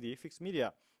using the fixed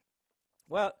media?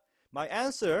 Well, my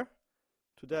answer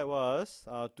to that was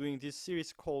doing this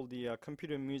series called the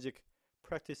Computer Music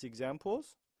Practice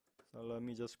Examples. So let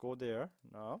me just go there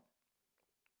now.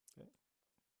 Okay.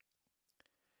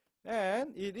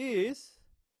 And it is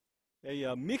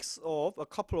a mix of a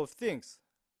couple of things.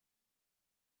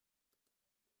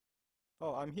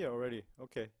 Oh, I'm here already.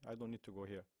 Okay, I don't need to go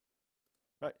here.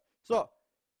 Right. So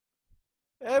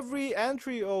every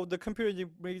entry of the computer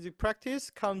music practice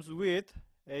comes with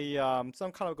a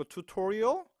some kind of a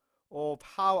tutorial of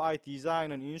how I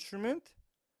design an instrument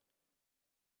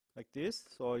like this.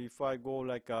 So if I go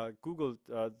like Google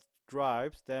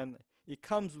Drives, then it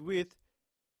comes with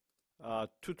a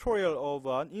tutorial of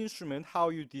an instrument, how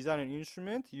you design an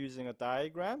instrument using a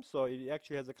diagram. So it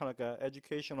actually has a kind of like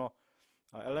educational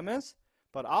elements,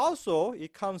 but also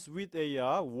it comes with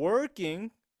a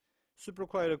working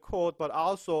SuperCollider code, but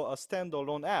also a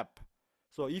standalone app.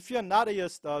 So if you're not a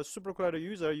SuperCollider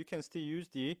user, you can still use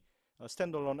the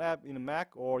standalone app in a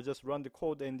Mac or just run the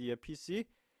code in the PC.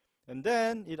 And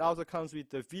then it also comes with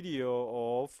the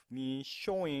video of me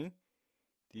showing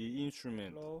the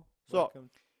instrument. Hello, so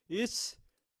it's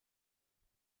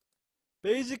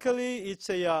basically it's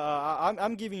a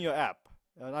I'm giving you an app,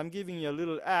 and I'm giving you a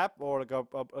little app or like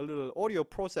a little audio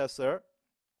processor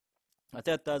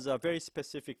that does a very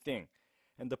specific thing.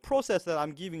 And the process that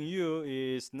I'm giving you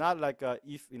is not like a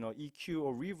EQ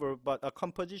or reverb, but a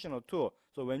compositional tool.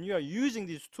 So when you are using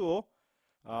this tool,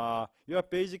 you are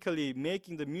basically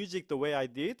making the music the way I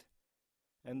did.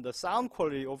 And the sound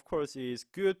quality, of course, is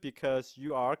good because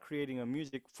you are creating a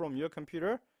music from your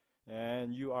computer,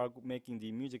 and you are making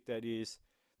the music that is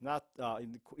not,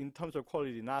 in terms of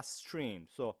quality, not streamed.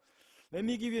 So let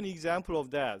me give you an example of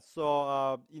that.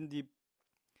 So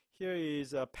here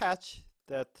is a patch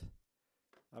that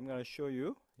I'm going to show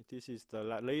you. This is the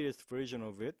latest version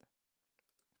of it.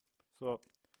 So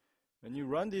when you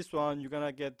run this one, you're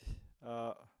gonna get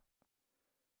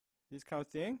this kind of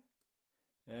thing.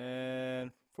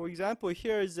 And for example,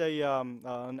 here is a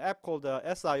an app called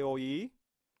SIOE,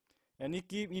 and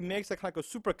it makes a kind of a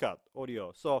supercut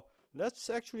audio. So let's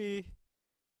actually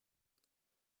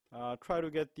try to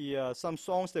get the some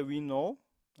songs that we know.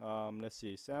 Let's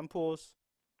see, samples.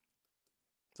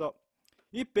 So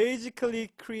it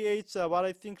basically creates what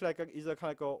I think like is a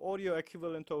kind of like a audio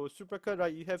equivalent of a supercut.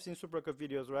 Right? You have seen supercut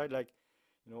videos, right? Like,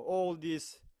 you know, all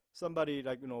these somebody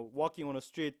like, you know, walking on a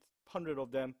street, 100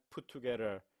 of them put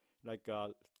together, like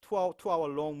a 2-hour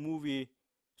long movie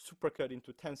supercut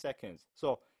into 10 seconds.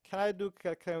 So can I do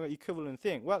kind of equivalent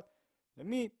thing? Well, let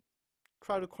me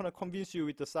try to kind of convince you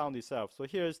with the sound itself. So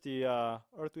here's the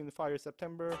Earth, Wind, Fire,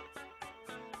 September.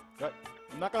 Right?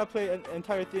 I'm not gonna play an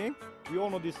entire thing. We all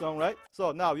know this song, right?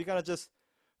 So now we're gonna just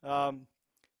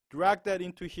drag that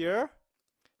into here,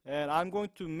 and I'm going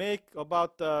to make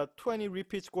about 20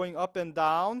 repeats going up and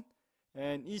down,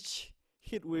 and each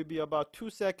hit will be about 2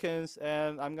 seconds,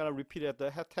 and I'm gonna repeat at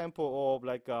the tempo of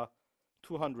like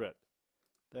 200.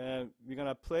 Then we're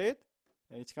gonna play it,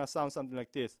 and it's gonna sound something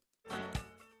like this.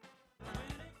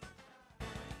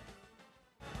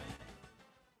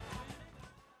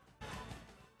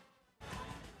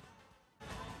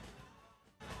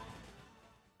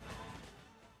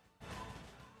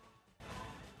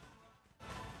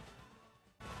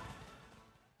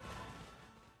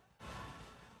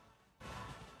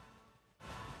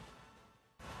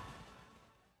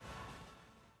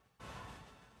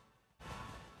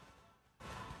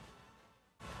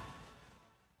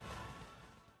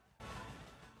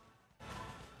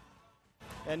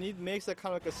 And it makes a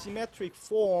kind of like a symmetric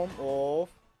form of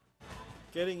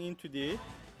getting into the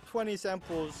 20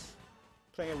 samples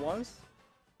playing at once,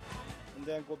 and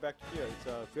then go back to here. It's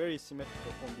a very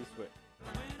symmetrical form this way.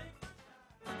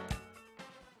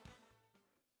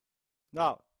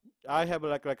 Now I have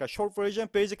like a short version,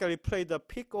 basically play the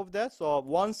peak of that. So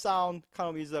one sound kind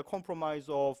of is a compromise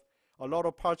of a lot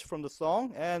of parts from the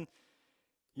song, and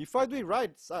if I do it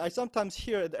right, I sometimes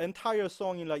hear the entire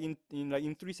song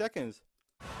in 3 seconds.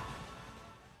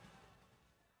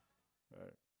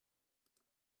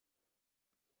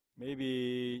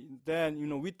 Maybe then, you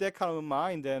know, with that kind of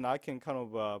mind, then I can kind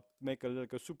of make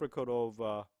like a supercut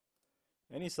of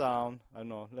any sound. I don't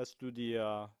know. Let's do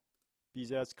the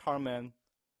BZ's Carmen.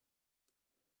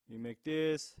 We make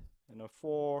this and a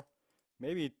 4.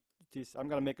 Maybe this. I'm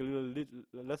gonna make a little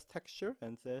less texture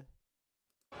and say.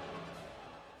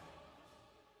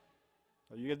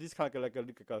 You get this kind of like a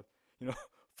you know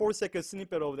 4-second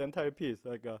snippet of the entire piece.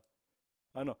 Like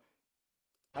I know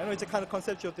it's a kind of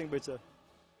conceptual thing, but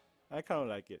I kind of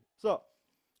like it. So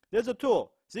there's a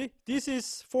tool. See, this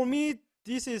is for me.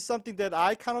 This is something that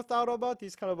I kind of thought about.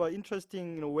 This kind of an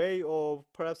interesting, you know, way of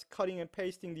perhaps cutting and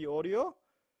pasting the audio.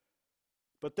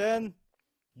 But then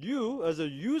you, as a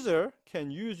user,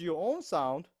 can use your own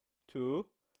sound to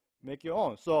make your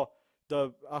own. So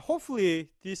the hopefully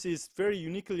this is very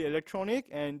uniquely electronic,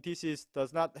 and this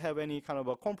does not have any kind of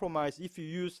a compromise if you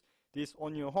use this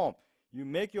on your home. You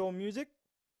make your own music,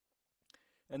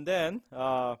 and then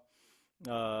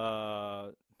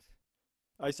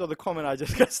I saw the comment. I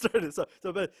just got started.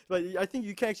 But I think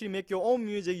you can actually make your own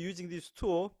music using this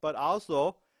tool. But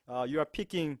also, you are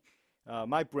picking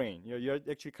my brain. You're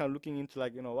actually kind of looking into,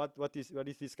 like, you know, what is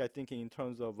this guy thinking in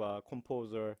terms of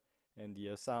composer and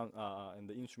the sound and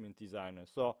the instrument designer.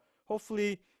 So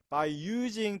hopefully, by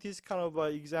using these kind of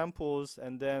examples,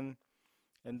 and then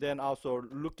also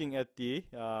looking at the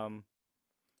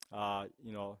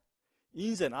you know,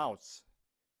 ins and outs.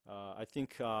 I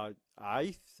think I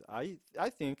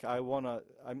think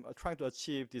I'm trying to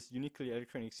achieve this uniquely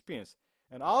electronic experience.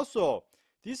 And also,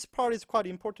 this part is quite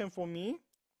important for me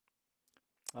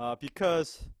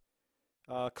because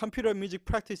computer music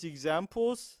practice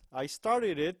examples, I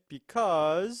started it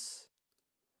because,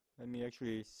 let me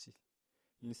actually see,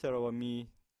 instead of me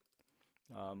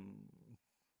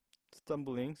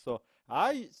stumbling. So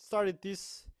I started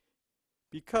this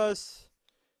because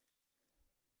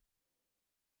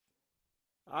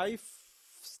I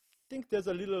think there's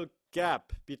a little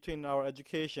gap between our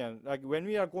education. Like when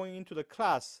we are going into the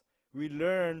class, we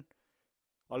learn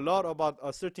a lot about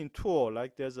a certain tool.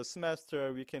 Like there's a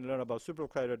semester we can learn about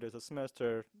SuperClader, there's a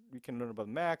semester we can learn about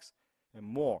Max and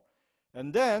more.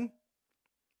 And then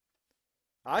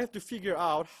I have to figure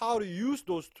out how to use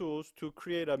those tools to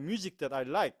create a music that I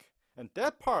like. And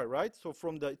that part, right? So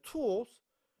from the tools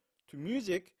to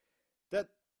music, that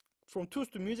from tools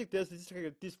to music, there's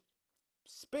this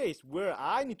space where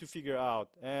I need to figure out,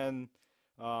 and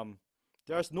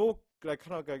there's no like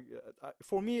kind of like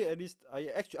for me at least, I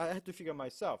had to figure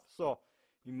myself. So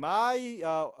in my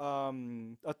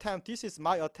attempt, this is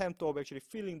my attempt of actually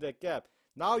filling that gap.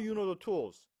 Now you know the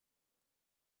tools.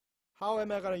 How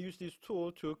am I gonna use this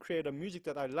tool to create a music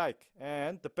that I like?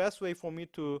 And the best way for me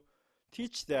to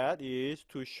teach that is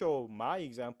to show my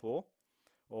example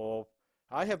of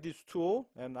I have this tool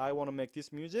and I want to make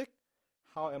this music.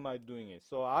 How am I doing it?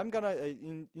 So I'm gonna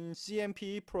in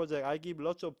CMP project I give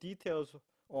lots of details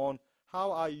on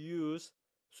how I use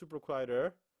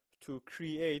SuperQuieter to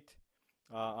create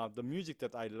the music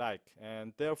that I like,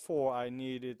 and therefore I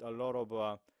needed a lot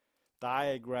of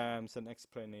diagrams and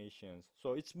explanations.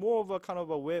 So it's more of a kind of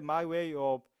a way, my way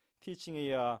of teaching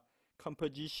a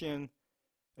composition,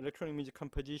 electronic music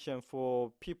composition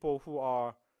for people who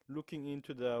are looking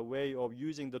into the way of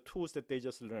using the tools that they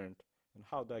just learned and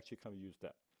how to actually kind of use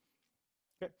that.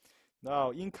 Okay.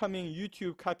 Now, incoming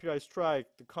YouTube copyright strike,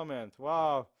 the comment.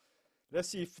 Wow. Let's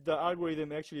see if the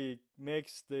algorithm actually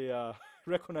makes the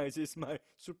recognizes my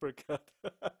supercut.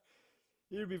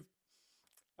 It'll be,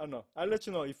 I don't know. I'll let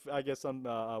you know if I get some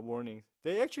warning.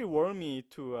 They actually warn me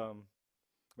to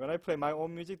when I play my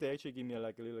own music. They actually give me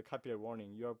like a little copyright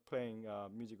warning. You're playing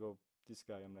music of this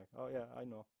guy. I'm like, oh yeah, I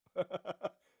know.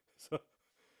 So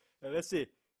let's see.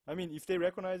 I mean, if they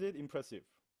recognize it, impressive.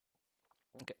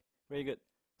 Okay, very good.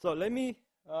 So let me.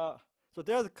 So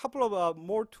there's a couple of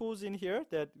more tools in here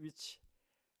that which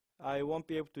I won't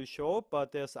be able to show,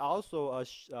 but there's also a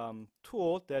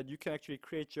tool that you can actually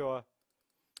create your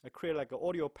create like an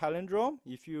audio palindrome.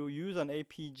 If you use an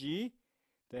APG,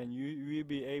 then you will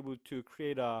be able to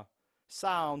create a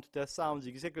sound that sounds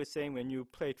exactly the same when you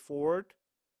play it forward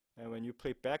and when you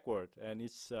play it backward. And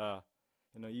it's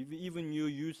you know, even you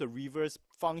use a reverse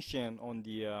function on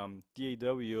the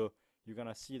DAW, you're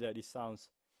gonna see that it sounds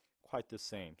quite the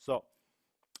same. So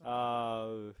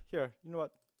here, you know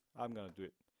what? I'm gonna do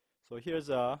it. So here's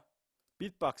a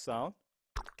beatbox sound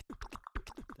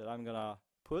that I'm gonna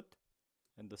put,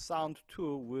 and the sound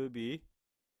tool will be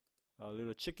a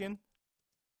little chicken.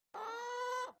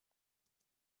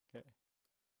 Okay.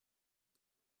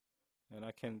 And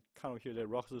I can kind of hear the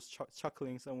rocks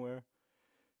chuckling somewhere.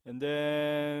 And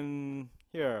then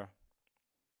here,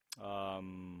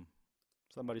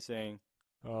 somebody saying,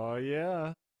 Oh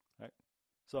yeah. right?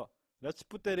 So let's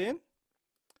put that in,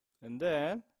 and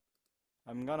then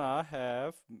I'm gonna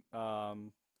have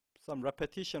some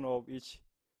repetition of each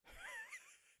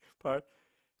part,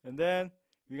 and then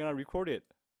we're gonna record it.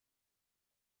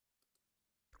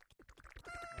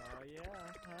 Oh yeah.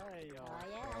 Hi y'all.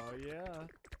 Oh yeah.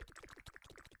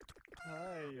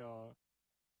 Oh yeah. Hi y'all.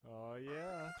 Oh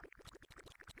yeah.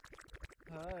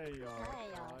 Hi y'all. Hi,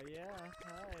 y'all. Oh yeah.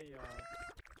 Hi y'all.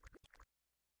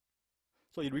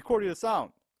 So it recorded the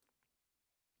sound.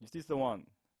 Is this the one?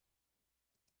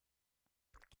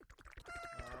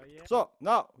 Oh yeah. So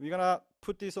now we're gonna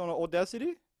put this on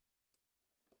Audacity.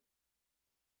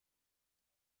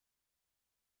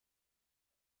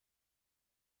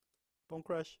 Bone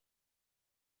crash.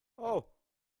 Oh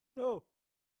no.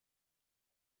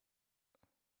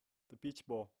 The beach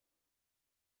ball.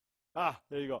 Ah,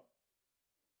 there you go.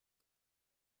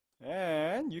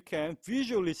 And you can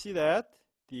visually see that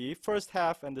the first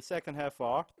half and the second half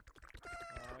are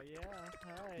Oh yeah.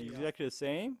 Hi y'all. exactly the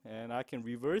same, and I can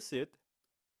reverse it.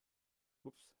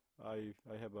 Oops, I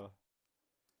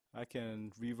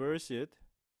can reverse it,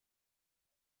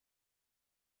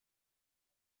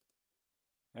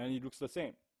 and it looks the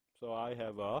same. So I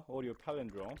have a audio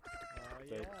palindrome Oh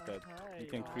yeah. that Hi you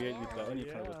can y'all. create with Oh, any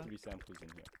yeah. kind of 3 samples in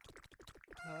here.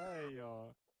 Hi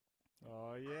y'all.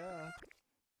 Oh yeah.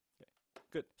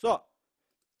 Good. So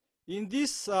in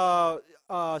these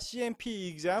CMP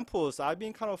examples, I've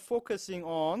been kind of focusing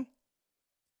on,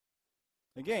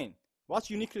 again,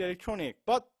 what's uniquely electronic,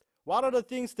 but what are the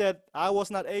things that I was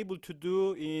not able to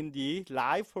do in the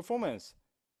live performance?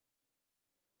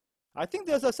 I think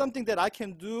there's something that I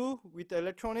can do with the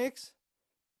electronics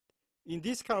in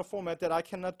this kind of format that I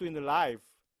cannot do in the live.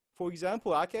 For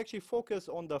example, I can actually focus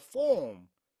on the form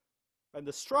and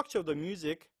the structure of the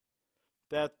music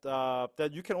that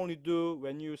you can only do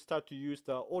when you start to use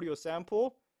the audio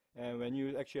sample and when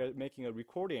you actually are making a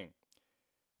recording.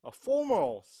 A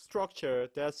formal structure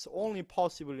that's only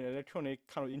possible in electronic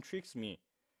kind of intrigues me.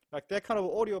 Like that kind of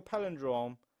audio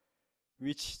palindrome,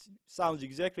 which sounds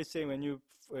exactly the same when you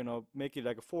make it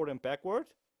like a forward and backward.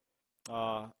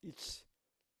 It's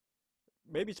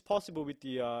maybe it's possible with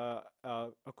the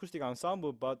acoustic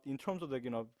ensemble, but in terms of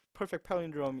the perfect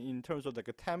palindrome in terms of like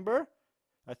a timbre,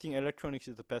 I think electronics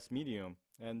is the best medium.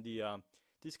 And the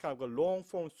this kind of a long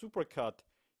form supercut,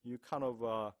 you kind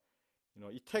of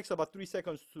it takes about 3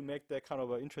 seconds to make that kind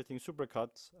of interesting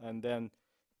supercuts, and then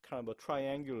kind of a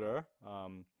triangular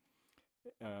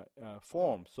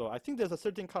form. So I think there's a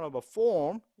certain kind of a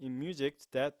form in music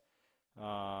that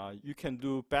you can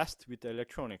do best with the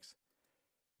electronics.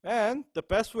 And the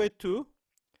best way to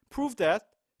prove that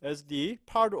as the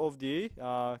part of the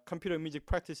computer music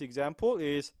practice example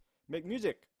is make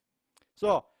music.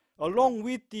 So along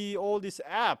with all these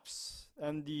apps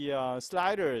and the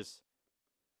sliders,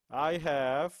 I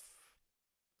have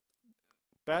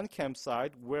Bandcamp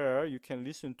site where you can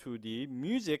listen to the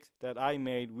music that I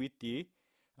made with the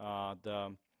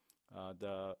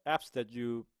apps that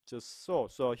you just saw.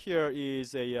 So here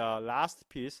is a last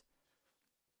piece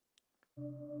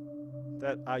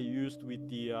that I used with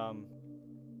the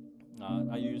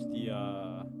I used the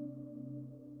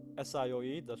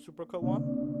SIOE, the supercut one.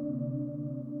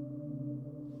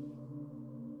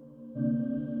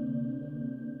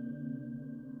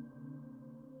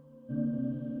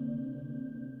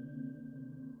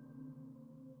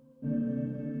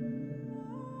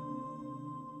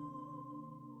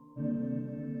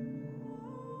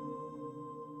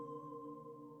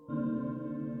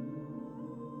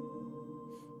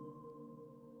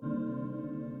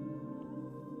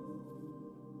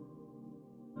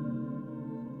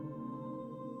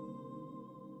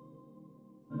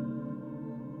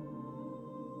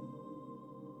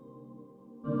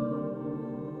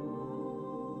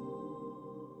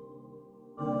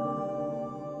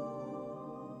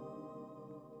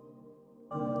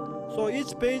 So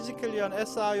it's basically an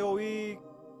SIOE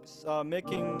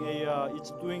making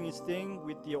it's doing its thing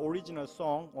with the original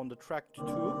song on the track 2.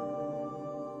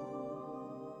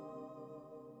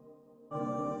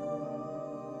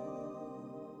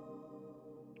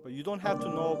 But you don't have to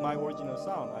know my original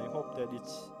sound. I hope that it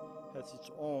has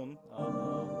its own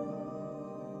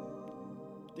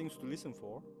things to listen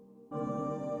for.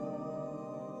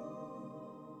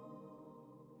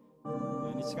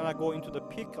 And it's gonna go into the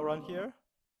peak around here,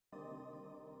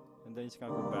 and then it's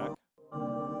gonna go back.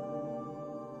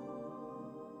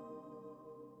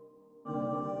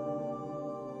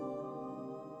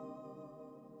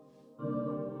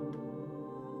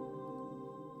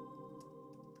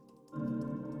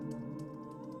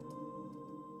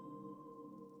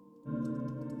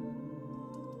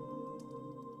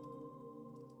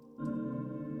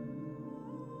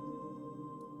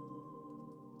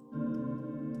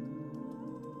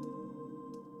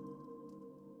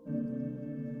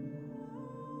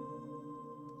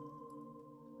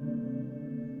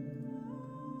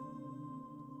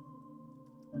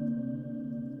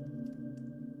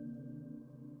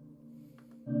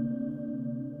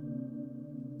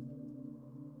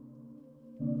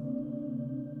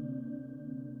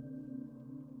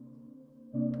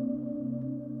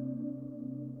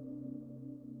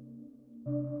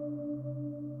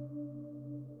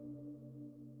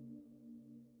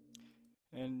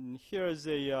 And here is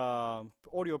a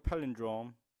audio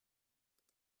palindrome.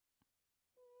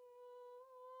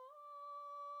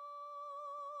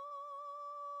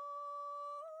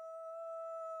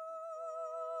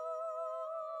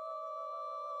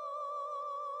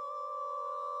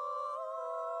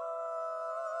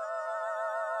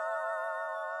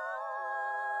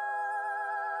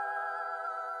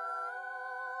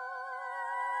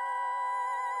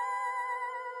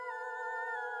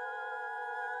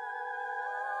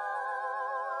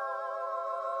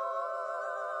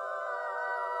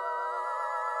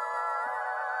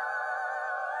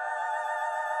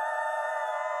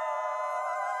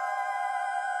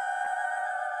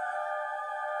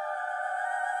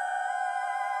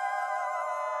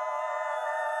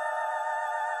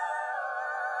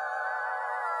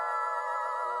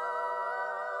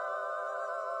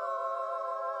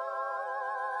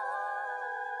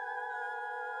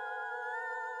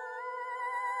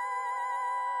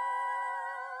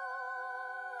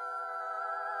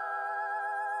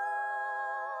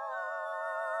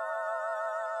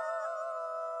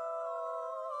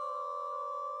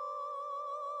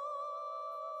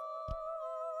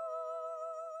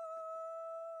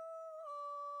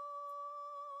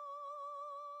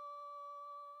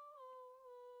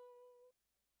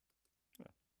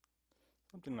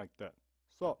 Something like that.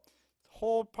 So,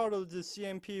 whole part of the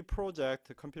CMP project,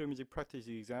 the computer music practice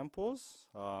examples,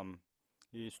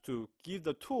 is to give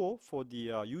the tool for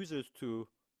the users to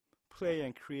play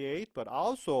and create, but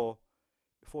also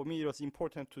for me it was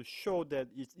important to show that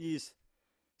it is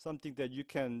something that you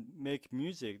can make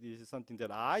music. This is something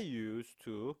that I use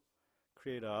to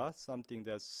create something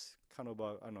that's kind of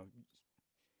I don't know,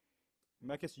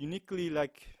 I guess uniquely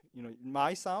like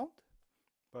my sound,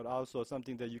 but also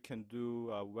something that you can do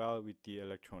well with the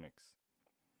electronics.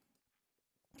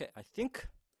 Okay, I think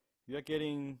we are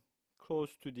getting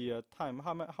close to the time.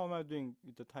 How am I doing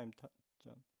with the time,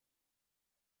 John?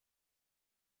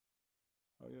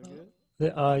 Are you good?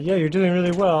 Yeah, you're doing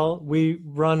really well. We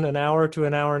run an hour to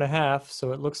an hour and a half,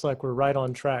 so it looks like we're right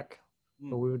on track.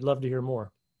 But Mm. we would love to hear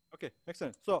more. Okay,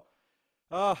 excellent. So,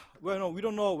 well, no, we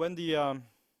don't know when the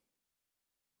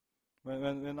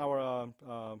when our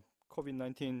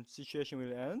COVID-19 situation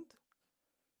will end,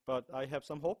 but I have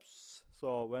some hopes.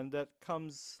 So when that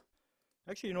comes,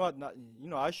 actually, you know what? Not,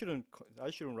 I shouldn't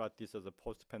write this as a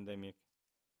post-pandemic.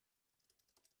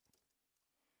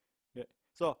 Yeah.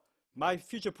 So my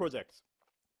future projects.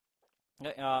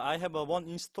 I have one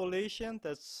installation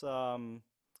that's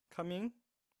coming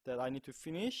that I need to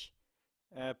finish.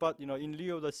 But in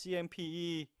lieu of the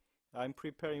CMPE, I'm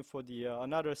preparing for the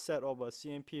another set of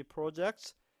CMP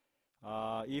projects.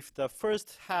 If the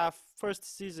first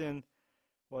season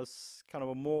was kind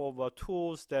of more of a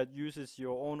tools that uses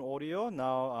your own audio,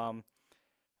 now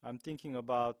I'm thinking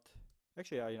about.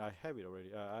 Actually, I have it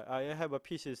already. I have a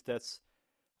pieces that's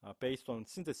based on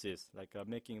synthesis, like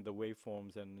making the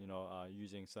waveforms and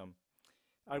using some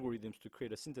algorithms to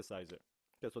create a synthesizer.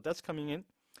 Okay, so that's coming in,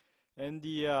 and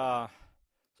the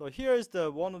so here is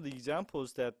the one of the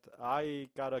examples that I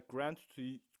got a grant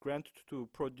to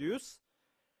produce,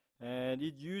 and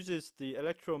it uses the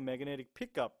electromagnetic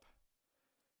pickup,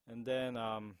 and then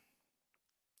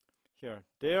here,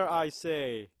 dare I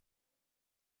say,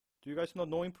 do you guys know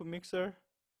no input mixer?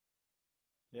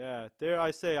 Yeah, dare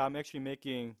I say I'm actually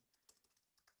making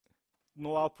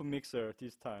no output mixer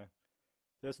this time.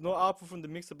 There's no output from the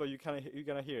mixer, but you're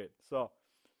gonna hear it. So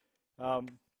um,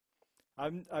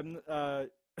 I'm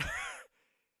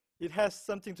it has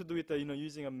something to do with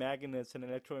using a magnets and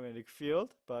electromagnetic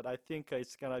field, but I think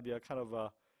it's gonna be a kind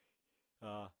of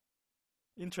a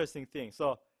interesting thing.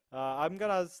 So I'm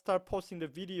gonna start posting the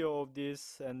video of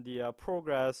this and the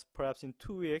progress perhaps in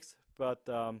 2 weeks. But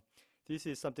this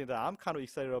is something that I'm kind of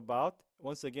excited about.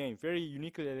 Once again, very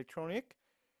uniquely electronic,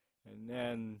 and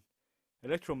then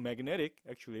electromagnetic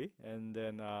actually, and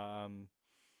then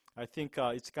I think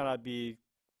it's gonna be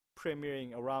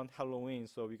premiering around Halloween,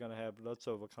 so we're gonna have lots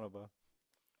of kind of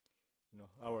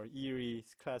our eerie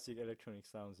classic electronic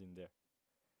sounds in there.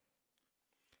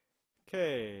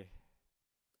 Okay,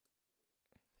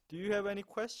 do you have any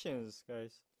questions,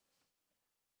 guys?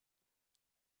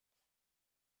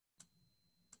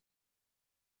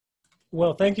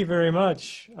 Well, thank you very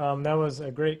much. That was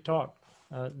a great talk.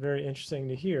 Very interesting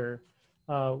to hear.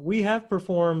 We have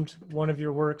performed one of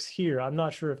your works here. I'm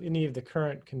not sure if any of the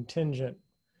current contingent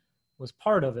was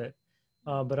part of it,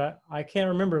 but I can't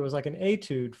remember. It was like an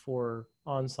etude for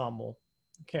ensemble.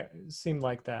 It seemed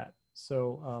like that.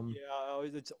 So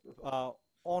Yeah, it's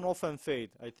on, off, and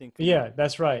fade. I think. yeah,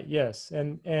 that's right. Yes,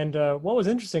 and what was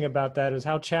interesting about that is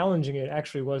how challenging it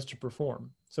actually was to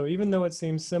perform. So even though it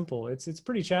seems simple, it's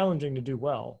pretty challenging to do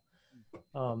well.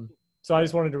 So I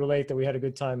just wanted to relate that we had a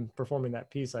good time performing that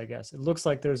piece. I guess it looks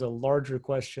like there's a larger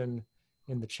question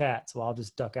in the chat, so I'll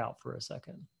just duck out for a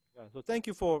second. Yeah, so thank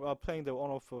you for playing the on,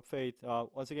 off, fade.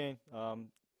 Once again, I'm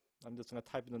just gonna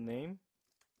type in the name.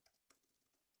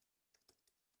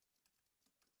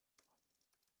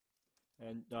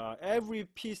 And every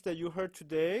piece that you heard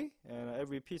today, and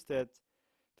every piece that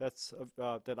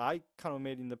I kind of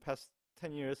made in the past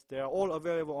 10 years, they are all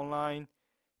available online,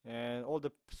 and all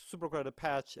the supercredit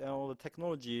patch and all the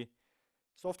technology,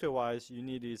 software-wise, you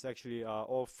need is actually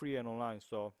all free and online.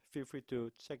 So feel free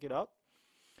to check it out.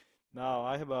 Now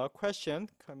I have a question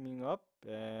coming up,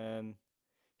 and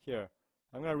here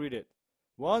I'm gonna read it.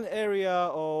 One area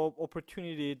of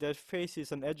opportunity that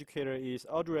faces an educator is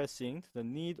addressing the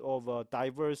need of a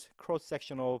diverse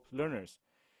cross-section of learners.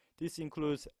 This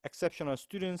includes exceptional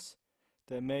students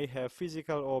that may have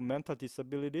physical or mental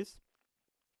disabilities,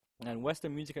 and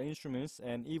Western musical instruments,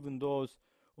 and even those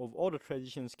of other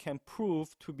traditions, can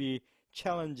prove to be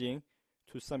challenging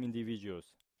to some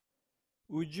individuals.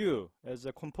 Would you, as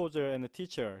a composer and a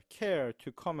teacher, care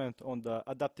to comment on the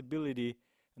adaptability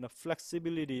and the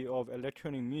flexibility of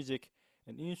electronic music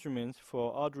and instruments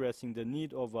for addressing the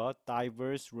need of a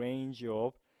diverse range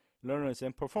of learners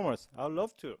and performers? I'd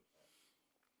love to.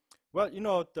 Well,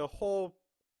 the whole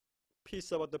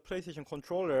piece about the PlayStation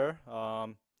controller,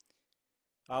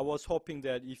 I was hoping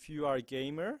that if you are a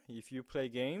gamer, if you play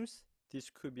games, this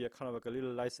could be a kind of like a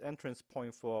little nice entrance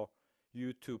point for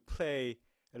you to play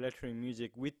electronic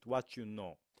music with what you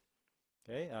know.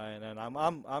 Okay, and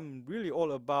I'm really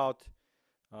all about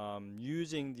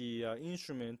using the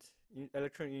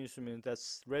electronic instrument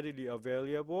that's readily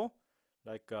available,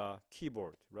 like a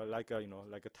keyboard, right? Like a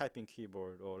like a typing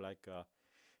keyboard, or like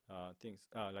things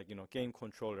like game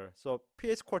controller. So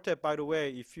PS Quartet, by the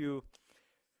way, if you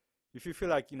feel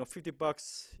like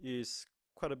 $50 is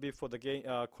quite a bit for the game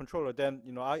controller, then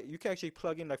you can actually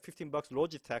plug in like $15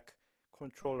 Logitech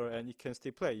controller and you can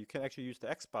still play. You can actually use the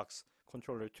Xbox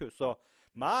controller too. So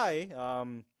my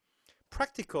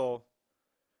practical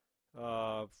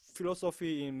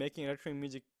philosophy in making electronic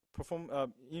music perform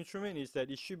instrument is that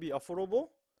it should be affordable,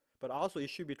 but also it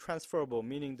should be transferable,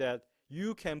 meaning that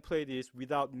you can play this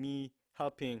without me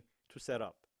helping to set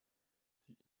up.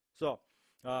 So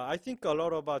I think a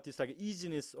lot about this like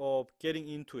easiness of getting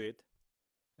into it,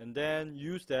 and then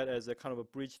use that as a kind of a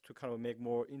bridge to kind of make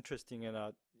more interesting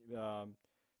and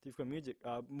different music,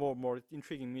 more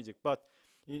intriguing music. But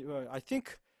I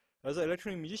think as an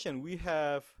electronic musician, we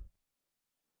have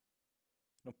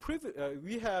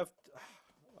we have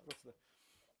what's the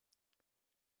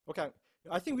okay.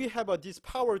 I think we have this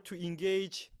power to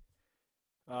engage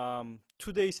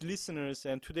today's listeners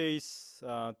and today's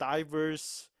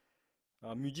diverse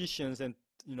musicians and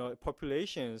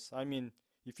populations. I mean,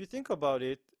 if you think about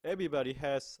it, everybody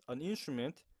has an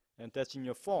instrument, and that's in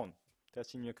your phone,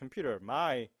 that's in your computer.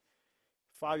 My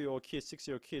 5-year-old kids,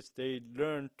 6-year-old kids, they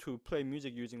learn to play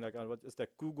music using like what is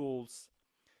that Google's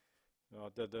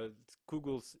the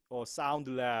Google's or Sound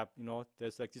Lab.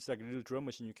 There's like this like little drum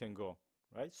machine you can go,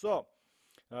 right? So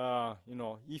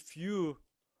if you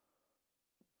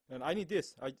and I need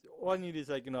this, all I need is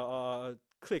like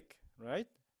click, right?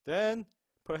 Then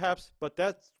perhaps, but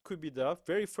that could be the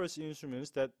very first instruments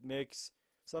that makes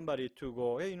somebody to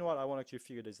go, hey, you know what, I want to actually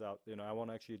figure this out. I want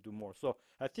to actually do more. So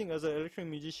I think as an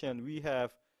electronic musician, we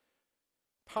have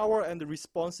power and the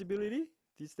responsibility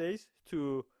these days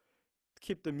to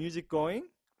keep the music going,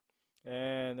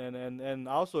 and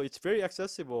also it's very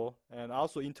accessible and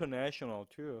also international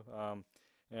too.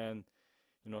 And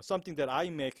something that I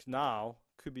make now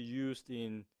could be used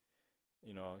in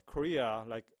Korea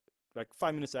like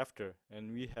 5 minutes after,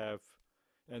 and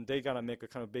they gonna make a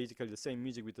kind of basically the same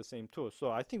music with the same tools.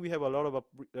 So I think we have a lot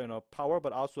of power,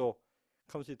 but also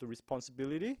comes with the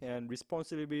responsibility, and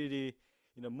responsibility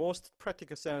in the most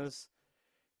practical sense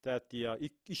that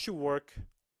it should work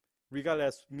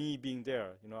regardless me being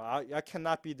there. I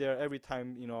cannot be there every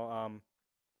time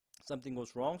something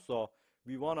goes wrong. So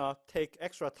we wanna take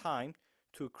extra time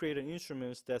to create an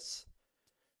instrument that's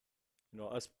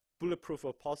as bulletproof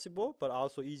as possible, but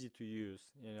also easy to use.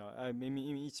 I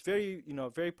mean, it's very,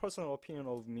 very personal opinion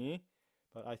of me,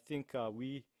 but I think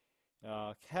we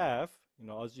have,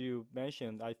 as you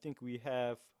mentioned, I think we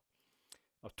have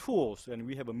tools and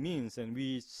we have a means, and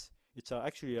it's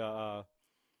actually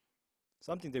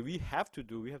something that we have to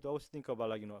do. We have to always think about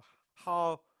like,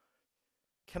 how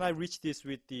can I reach this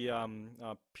with the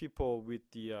people with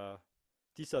the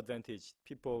disadvantaged,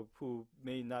 people who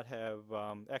may not have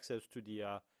access to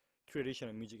the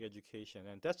traditional music education,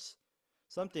 and that's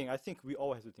something I think we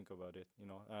all have to think about it,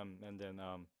 and then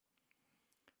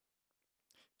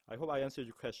I hope I answered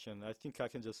your question. I think I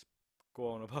can just go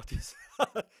on about this.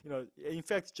 In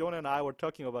fact, John and I were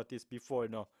talking about this before,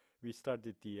 we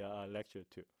started the lecture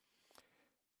too.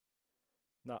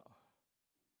 Now,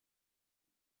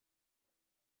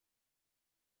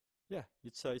 yeah,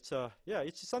 it's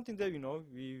something that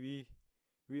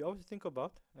we always think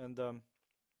about, and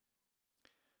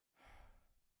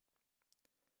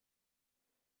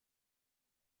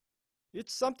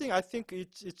it's something I think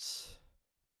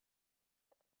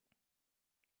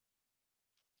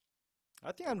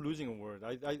I think I'm losing a word.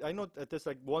 I know that there's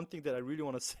like one thing that I really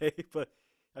want to say, but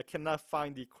I cannot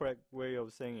find the correct way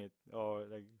of saying it. Or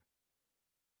like,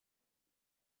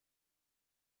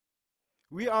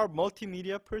 we are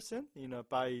multimedia person,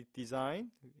 by design.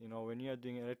 When you are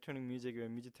doing electronic music or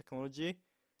music technology,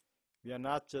 we are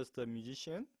not just a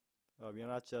musician. We are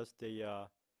not just a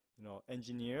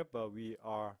engineer, but we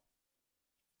are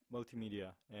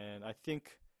multimedia. And I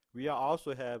think we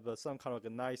also have some kind of a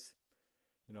nice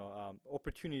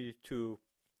opportunity to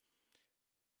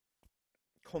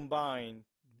combine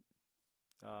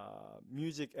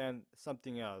music and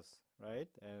something else, right?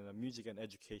 And music and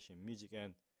education, music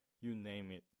and you name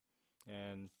it.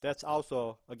 And that's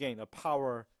also, again, a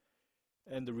power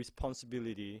and the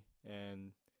responsibility.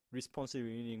 And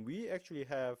responsibility meaning we actually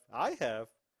I have,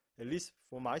 at least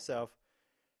for myself,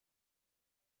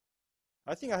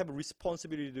 I think I have a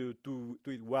responsibility to do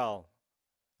it well.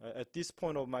 At this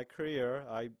point of my career,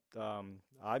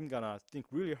 I'm gonna think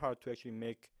really hard to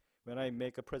actually when I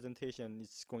make a presentation,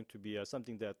 it's going to be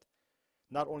something that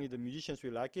not only the musicians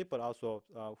will like it, but also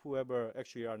whoever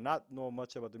actually are not know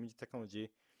much about the music technology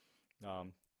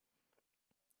kind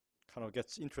of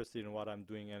gets interested in what I'm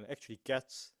doing and actually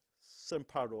gets some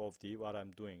part of what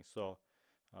I'm doing. So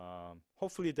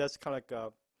Hopefully that's kind of like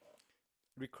a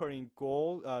recurring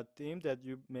goal theme that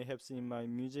you may have seen in my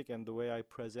music and the way I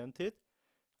present it.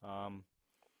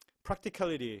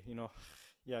 Practicality, you know,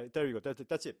 yeah, there you go.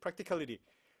 That's it. Practicality.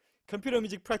 Computer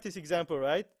music practice example,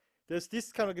 right? There's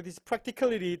this kind of this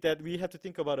practicality that we have to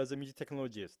think about as a music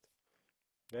technologist,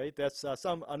 right? That's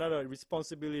another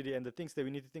responsibility and the things that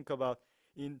we need to think about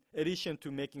in addition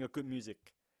to making a good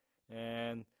music.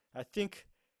 And I think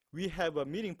we have a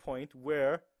meeting point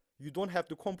where you don't have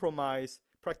to compromise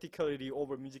practicality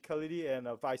over musicality and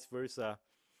vice versa.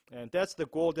 And that's the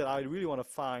goal that I really want to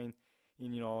find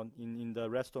in, you know, in the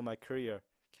rest of my career.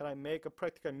 Can I make a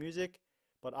practical music,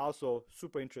 but also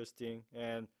super interesting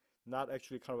and not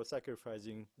actually kind of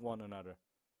sacrificing one another?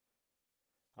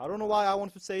 I don't know why I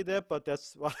want to say that, but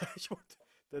that's what I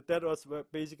that was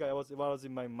basically what was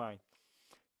in my mind.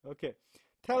 Okay.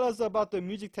 Tell us about the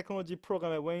music technology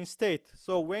program at Wayne State.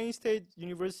 So Wayne State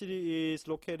University is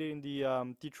located in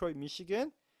the Detroit,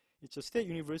 Michigan. It's a state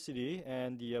university,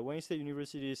 and the Wayne State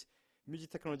University's music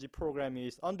technology program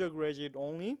is undergraduate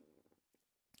only.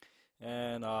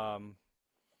 And I've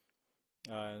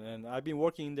been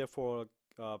working there for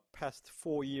past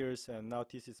 4 years, and now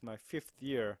this is my 5th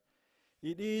year.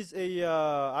 It is a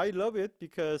I love it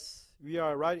because we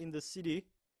are right in the city,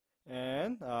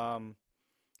 and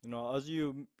you know, as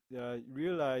you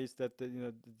realize that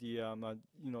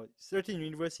certain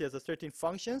university has a certain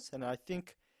functions, and I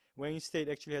think Wayne State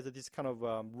actually has this kind of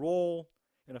role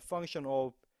and a function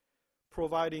of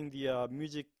providing the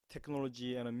music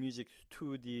technology and music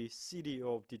to the city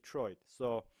of Detroit.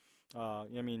 So, I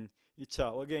mean, it's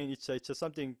again, it's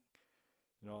something,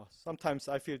 you know, sometimes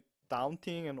I feel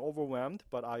daunting and overwhelmed,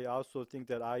 but I also think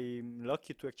that I'm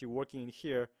lucky to actually working in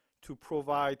here to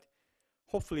provide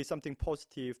hopefully something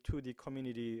positive to the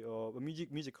community of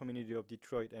music community of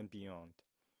Detroit and beyond.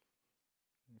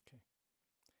 Okay,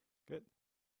 good.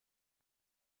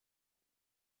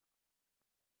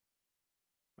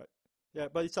 Right. Yeah,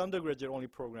 but it's undergraduate only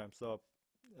program. So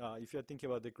if you're thinking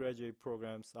about the graduate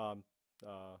programs,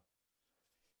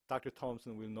 Dr.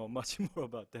 Thompson will know much more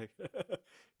about that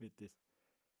with this.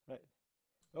 Right.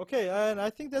 Okay, and I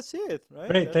think that's it, right?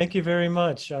 Great. Thank you very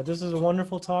much. This is a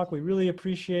wonderful talk. We really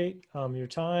appreciate your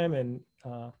time and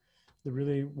the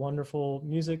really wonderful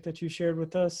music that you shared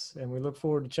with us. And we look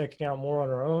forward to checking out more on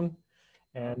our own.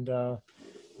 And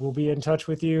we'll be in touch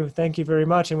with you. Thank you very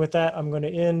much. And with that, I'm going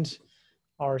to end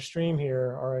our stream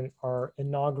here, our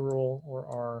inaugural or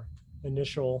our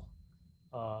initial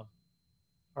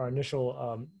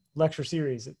lecture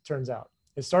series, it turns out.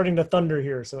 It's starting to thunder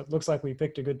here, so it looks like we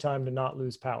picked a good time to not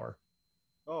lose power.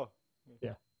 Oh.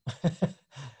 Yeah.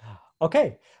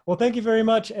 Okay. Well, thank you very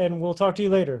much, and we'll talk to you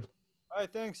later. All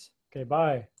right, thanks. Okay,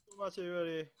 bye. Thank you so much,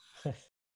 everybody.